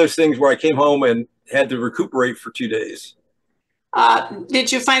was one of those things where I came home and had to recuperate for 2 days.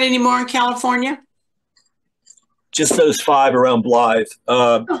 Did you find any more in California? Just those 5 around Blythe.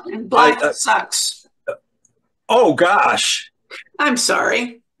 And Blythe sucks. Oh, gosh. I'm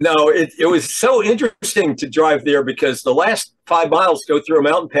sorry. No, it was so interesting to drive there because the last 5 miles go through a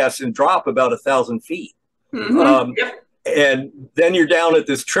mountain pass and drop about 1,000 feet. Mm-hmm. Yep. And then you're down at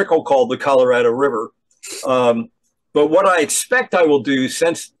this trickle called the Colorado River. But what I expect I will do,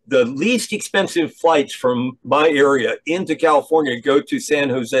 since the least expensive flights from my area into California go to San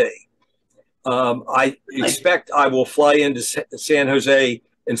Jose, I expect I will fly into San Jose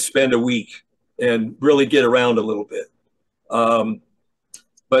and spend a week and really get around a little bit.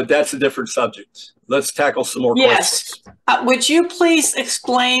 But that's a different subject. Let's tackle some more questions. Would you please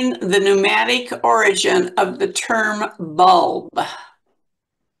explain the pneumatic origin of the term bulb?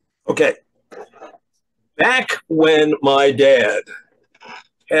 Okay. Back when my dad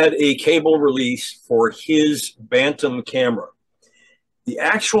had a cable release for his Bantam camera, the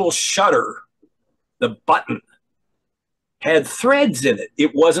actual shutter, the button, had threads in it.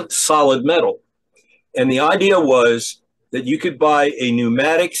 It wasn't solid metal. And the idea was that you could buy a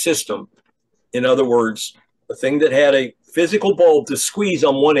pneumatic system. In other words, a thing that had a physical bulb to squeeze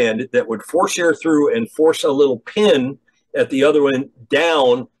on one end that would force air through and force a little pin at the other end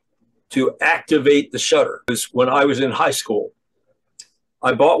down to activate the shutter. When I was in high school,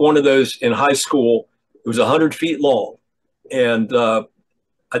 I bought one of those in high school. It was 100 feet long. And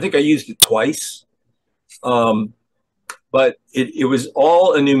I think I used it twice. But it was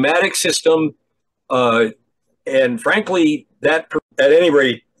all a pneumatic system. And frankly, at any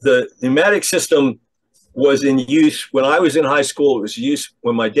rate, the pneumatic system was in use when I was in high school. It was used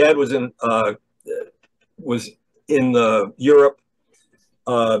when my dad was in Europe.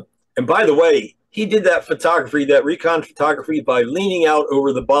 And by the way, he did that photography, that recon photography, by leaning out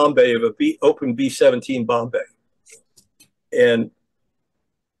over the bomb bay of a open B-17 bomb bay. And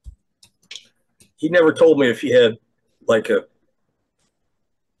he never told me if he had like a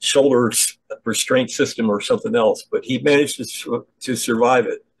shoulder restraint system or something else, but he managed to survive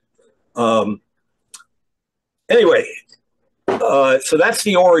it. Anyway, so that's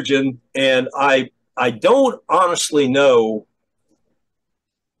the origin. And I don't honestly know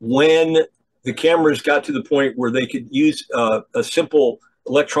when the cameras got to the point where they could use a simple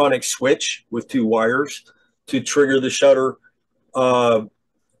electronic switch with 2 wires to trigger the shutter.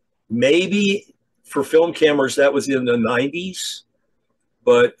 Maybe for film cameras, that was in the 90s.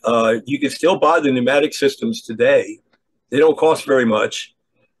 but you can still buy the pneumatic systems today. They don't cost very much.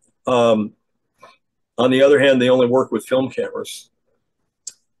 On the other hand, they only work with film cameras.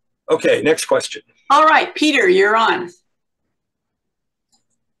 Okay, next question. All right, Peter, you're on.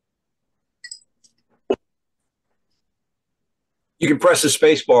 You can press the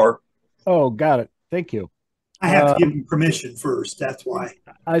space bar. Oh, got it. Thank you. I have to give him permission first. That's why.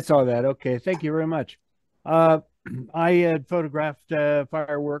 I saw that. Okay. Thank you very much. I had photographed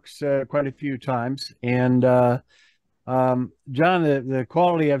fireworks quite a few times. And John, the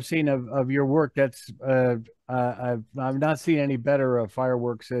quality I've seen of your work, that's I've not seen any better of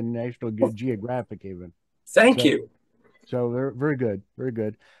fireworks in National Geographic even. Thank you. So they're very good, very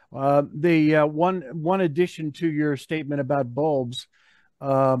good. The one addition to your statement about bulbs,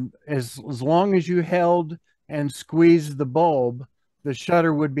 as long as you held and squeezed the bulb, the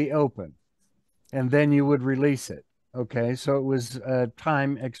shutter would be open, and then you would release it. Okay, so it was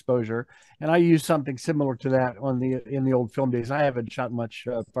time exposure, and I used something similar to that in the old film days. I haven't shot much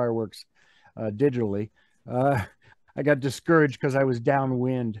fireworks digitally. I got discouraged because I was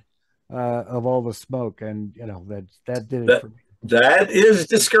downwind of all the smoke, and you know that did it for me. That is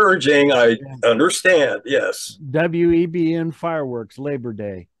discouraging. I understand. Yes. WEBN fireworks Labor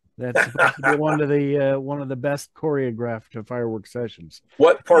Day. That's supposed to be one of the best choreographed fireworks sessions.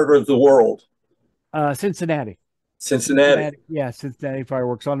 What part of the world? Cincinnati. Cincinnati. Yeah, Cincinnati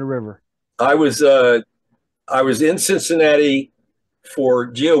fireworks on the river. I was in Cincinnati for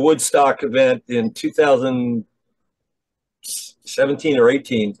Geo Woodstock event in 2017 or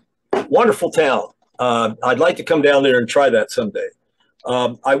 18. Wonderful town. I'd like to come down there and try that someday.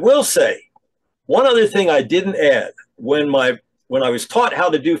 I will say one other thing I didn't add when I was taught how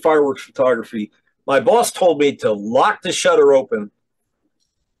to do fireworks photography. My boss told me to lock the shutter open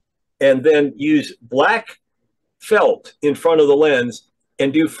and then use black felt in front of the lens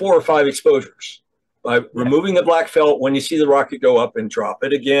and do 4 or 5 exposures by removing the black felt when you see the rocket go up and drop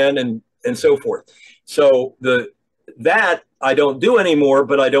it again and so forth. So that I don't do anymore,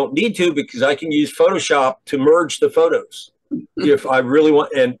 but I don't need to because I can use Photoshop to merge the photos if I really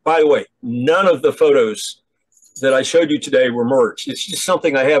want. And by the way, none of the photos that I showed you today were merged. It's just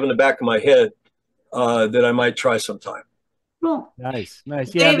something I have in the back of my head that I might try sometime. Cool. Nice.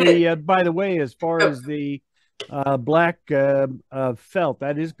 Yeah. By the way, as far as the black felt,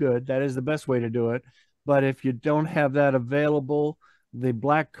 that is good. That is the best way to do it. But if you don't have that available, the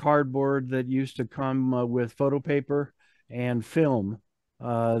black cardboard that used to come with photo paper and film,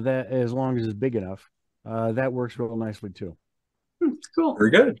 that as long as it's big enough, that works real nicely too. Cool.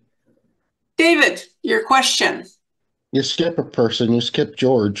 Very good. David, your question. You skip a person, you skip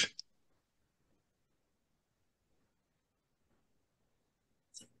George.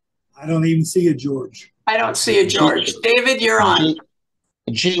 I don't even see a George. I don't see a George. David, you're on.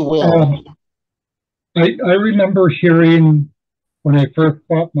 Gee Will. I remember hearing when I first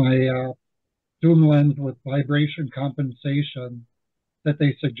bought my zoom lens with vibration compensation that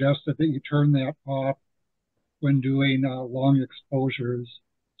they suggested that you turn that off when doing long exposures,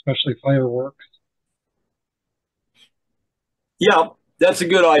 especially fireworks. Yeah, that's a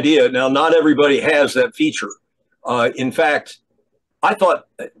good idea. Now, not everybody has that feature. In fact, I thought,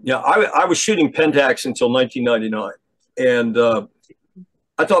 I was shooting Pentax until 1999. And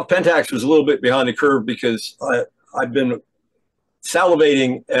I thought Pentax was a little bit behind the curve because I've been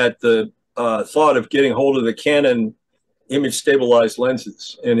salivating at the thought of getting hold of the Canon image stabilized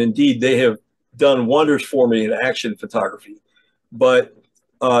lenses. And indeed, they have done wonders for me in action photography. But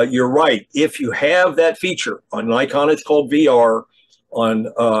you're right. If you have that feature on Nikon, it's called VR. On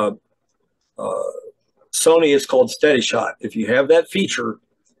Sony, it's called Steady Shot. If you have that feature,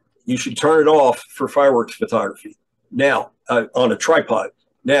 you should turn it off for fireworks photography. Now, on a tripod.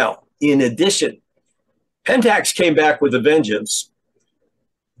 Now, in addition, Pentax came back with a vengeance.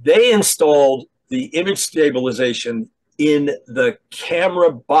 They installed the image stabilization in the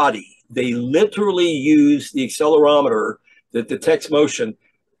camera body. They literally use the accelerometer that detects motion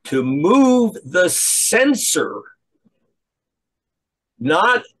to move the sensor,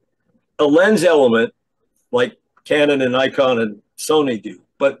 not a lens element like Canon and Nikon and Sony do,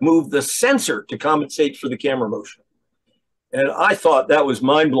 but move the sensor to compensate for the camera motion. And I thought that was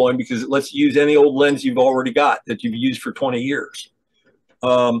mind-blowing because it lets you use any old lens you've already got that you've used for 20 years.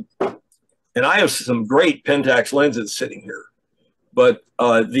 And I have some great Pentax lenses sitting here. But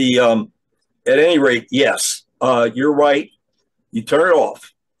at any rate, yes, you're right. You turn it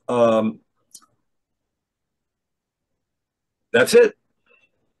off. That's it.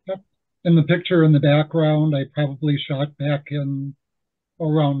 Yep. And the picture in the background, I probably shot back in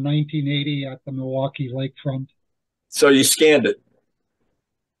around 1980 at the Milwaukee lakefront. So you scanned it.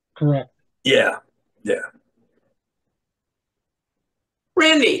 correct. Yeah, yeah.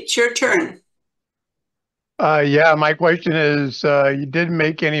 Randy, it's your turn. Yeah, my question is, you didn't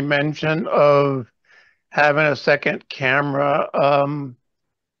make any mention of having a second camera.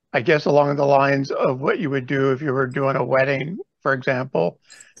 I guess along the lines of what you would do if you were doing a wedding, for example.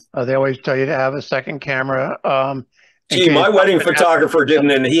 They always tell you to have a second camera. Gee, my wedding photographer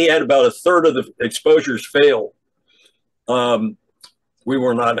didn't, and he had about a third of the exposures fail. We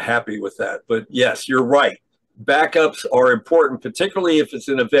were not happy with that. But yes, you're right. Backups are important, particularly if it's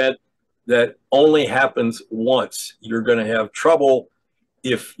an event that only happens once. You're going to have trouble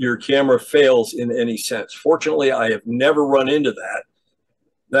if your camera fails in any sense. Fortunately, I have never run into that.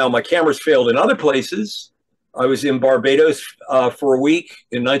 Now, my cameras failed in other places. I was in Barbados for a week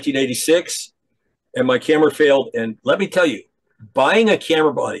in 1986, and my camera failed. And let me tell you, buying a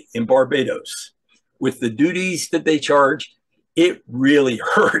camera body in Barbados with the duties that they charge, it really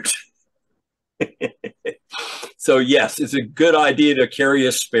hurt. So yes, it's a good idea to carry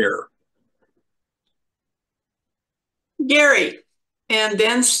a spare. Gary, and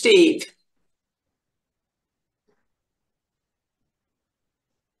then Steve.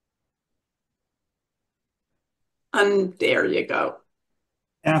 And there you go.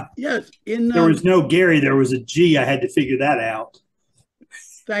 Yeah. Yes. There was no Gary. There was a G. I had to figure that out.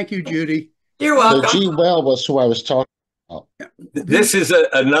 Thank you, Judy. You're welcome. The G well was who I was talking about. This is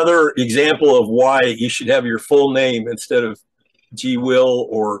another example of why you should have your full name instead of G. Will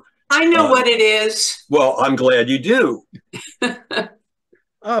or. I know what it is. Well, I'm glad you do.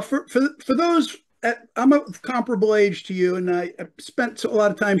 For those, I'm a comparable age to you, and I spent a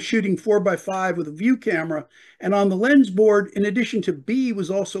lot of time shooting 4x5 with a view camera. And on the lens board, in addition to B,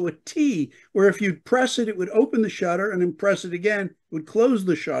 was also a T, where if you'd press it, it would open the shutter, and then press it again, it would close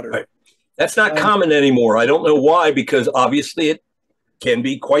the shutter. Right. That's not common anymore. I don't know why, because obviously it can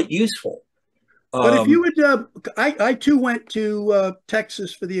be quite useful. But if you would, I too went to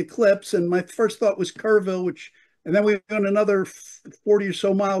Texas for the eclipse, and my first thought was Kerrville, and then we went another 40 or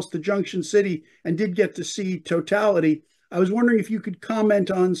so miles to Junction City and did get to see totality. I was wondering if you could comment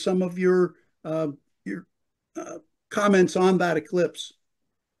on some of your comments on that eclipse.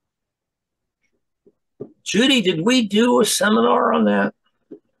 Judy, did we do a seminar on that?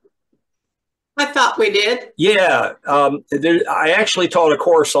 I thought we did. Yeah, I actually taught a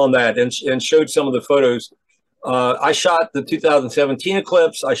course on that and showed some of the photos. I shot the 2017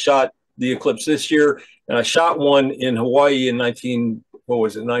 eclipse. I shot the eclipse this year, and I shot one in Hawaii in 91.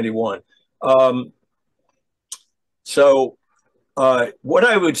 So what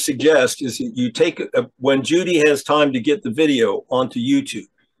I would suggest is that you take, when Judy has time to get the video onto YouTube,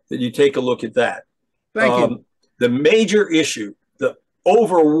 that you take a look at that. Thank you. The major issue, the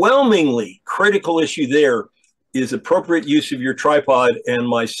overwhelmingly critical issue there is appropriate use of your tripod, and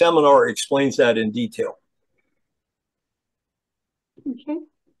my seminar explains that in detail. Okay.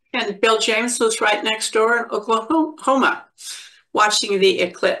 And Bill James was right next door in Oklahoma, watching the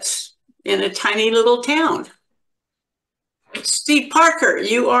eclipse in a tiny little town. Steve Parker,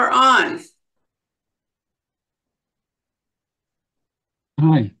 you are on.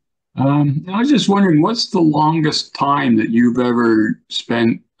 Hi. I was just wondering, what's the longest time that you've ever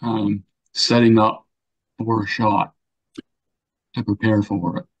spent setting up for a shot to prepare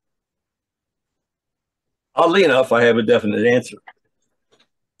for it? Oddly enough, I have a definite answer.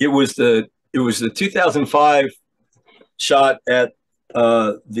 It was the 2005 shot at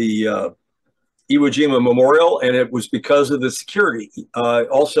the Iwo Jima Memorial, and it was because of the security.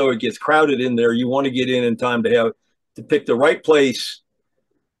 Also, it gets crowded in there. You want to get in time to pick the right place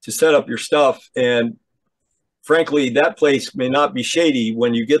to set up your stuff. And frankly, that place may not be shady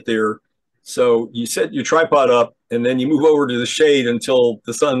when you get there. So you set your tripod up and then you move over to the shade until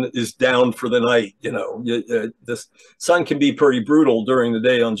the sun is down for the night. You know, the sun can be pretty brutal during the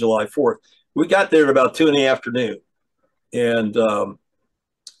day on July 4th. We got there at about 2 in the afternoon. And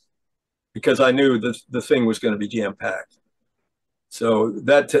because I knew the thing was going to be jam-packed. So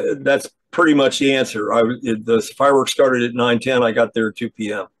that's pretty much the answer. The fireworks started at 9:10. I got there at 2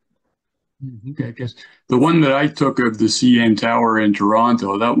 p.m. Okay, because the one that I took of the CN Tower in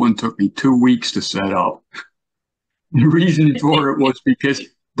Toronto, that one took me 2 weeks to set up. The reason for it was because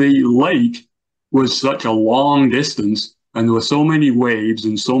the lake was such a long distance, and there were so many waves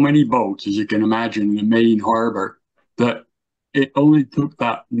and so many boats, as you can imagine, in the main harbor, that it only took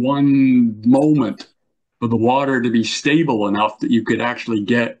that one moment for the water to be stable enough that you could actually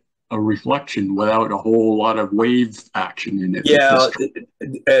get a reflection without a whole lot of wave action in it. Yeah,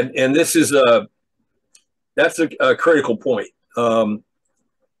 and this is that's a critical point.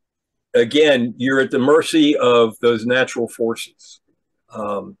 Again, you're at the mercy of those natural forces.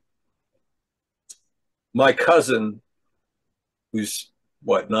 my cousin, who's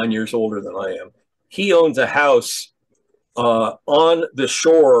what, 9 years older than I am, he owns a house on the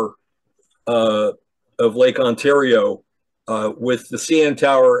shore of Lake Ontario with the CN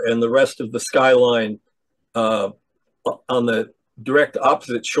Tower and the rest of the skyline on the direct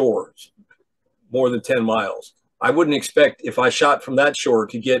opposite shores, more than 10 miles. I wouldn't expect, if I shot from that shore,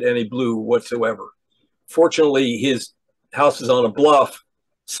 to get any blue whatsoever. Fortunately, his house is on a bluff,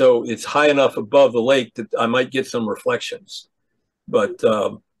 so it's high enough above the lake that I might get some reflections. But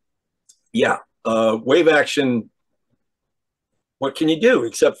yeah, wave action, what can you do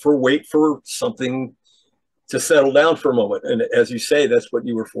except for wait for something to settle down for a moment? And as you say, that's what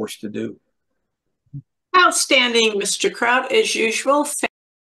you were forced to do. Outstanding, Mr. Krout, as usual.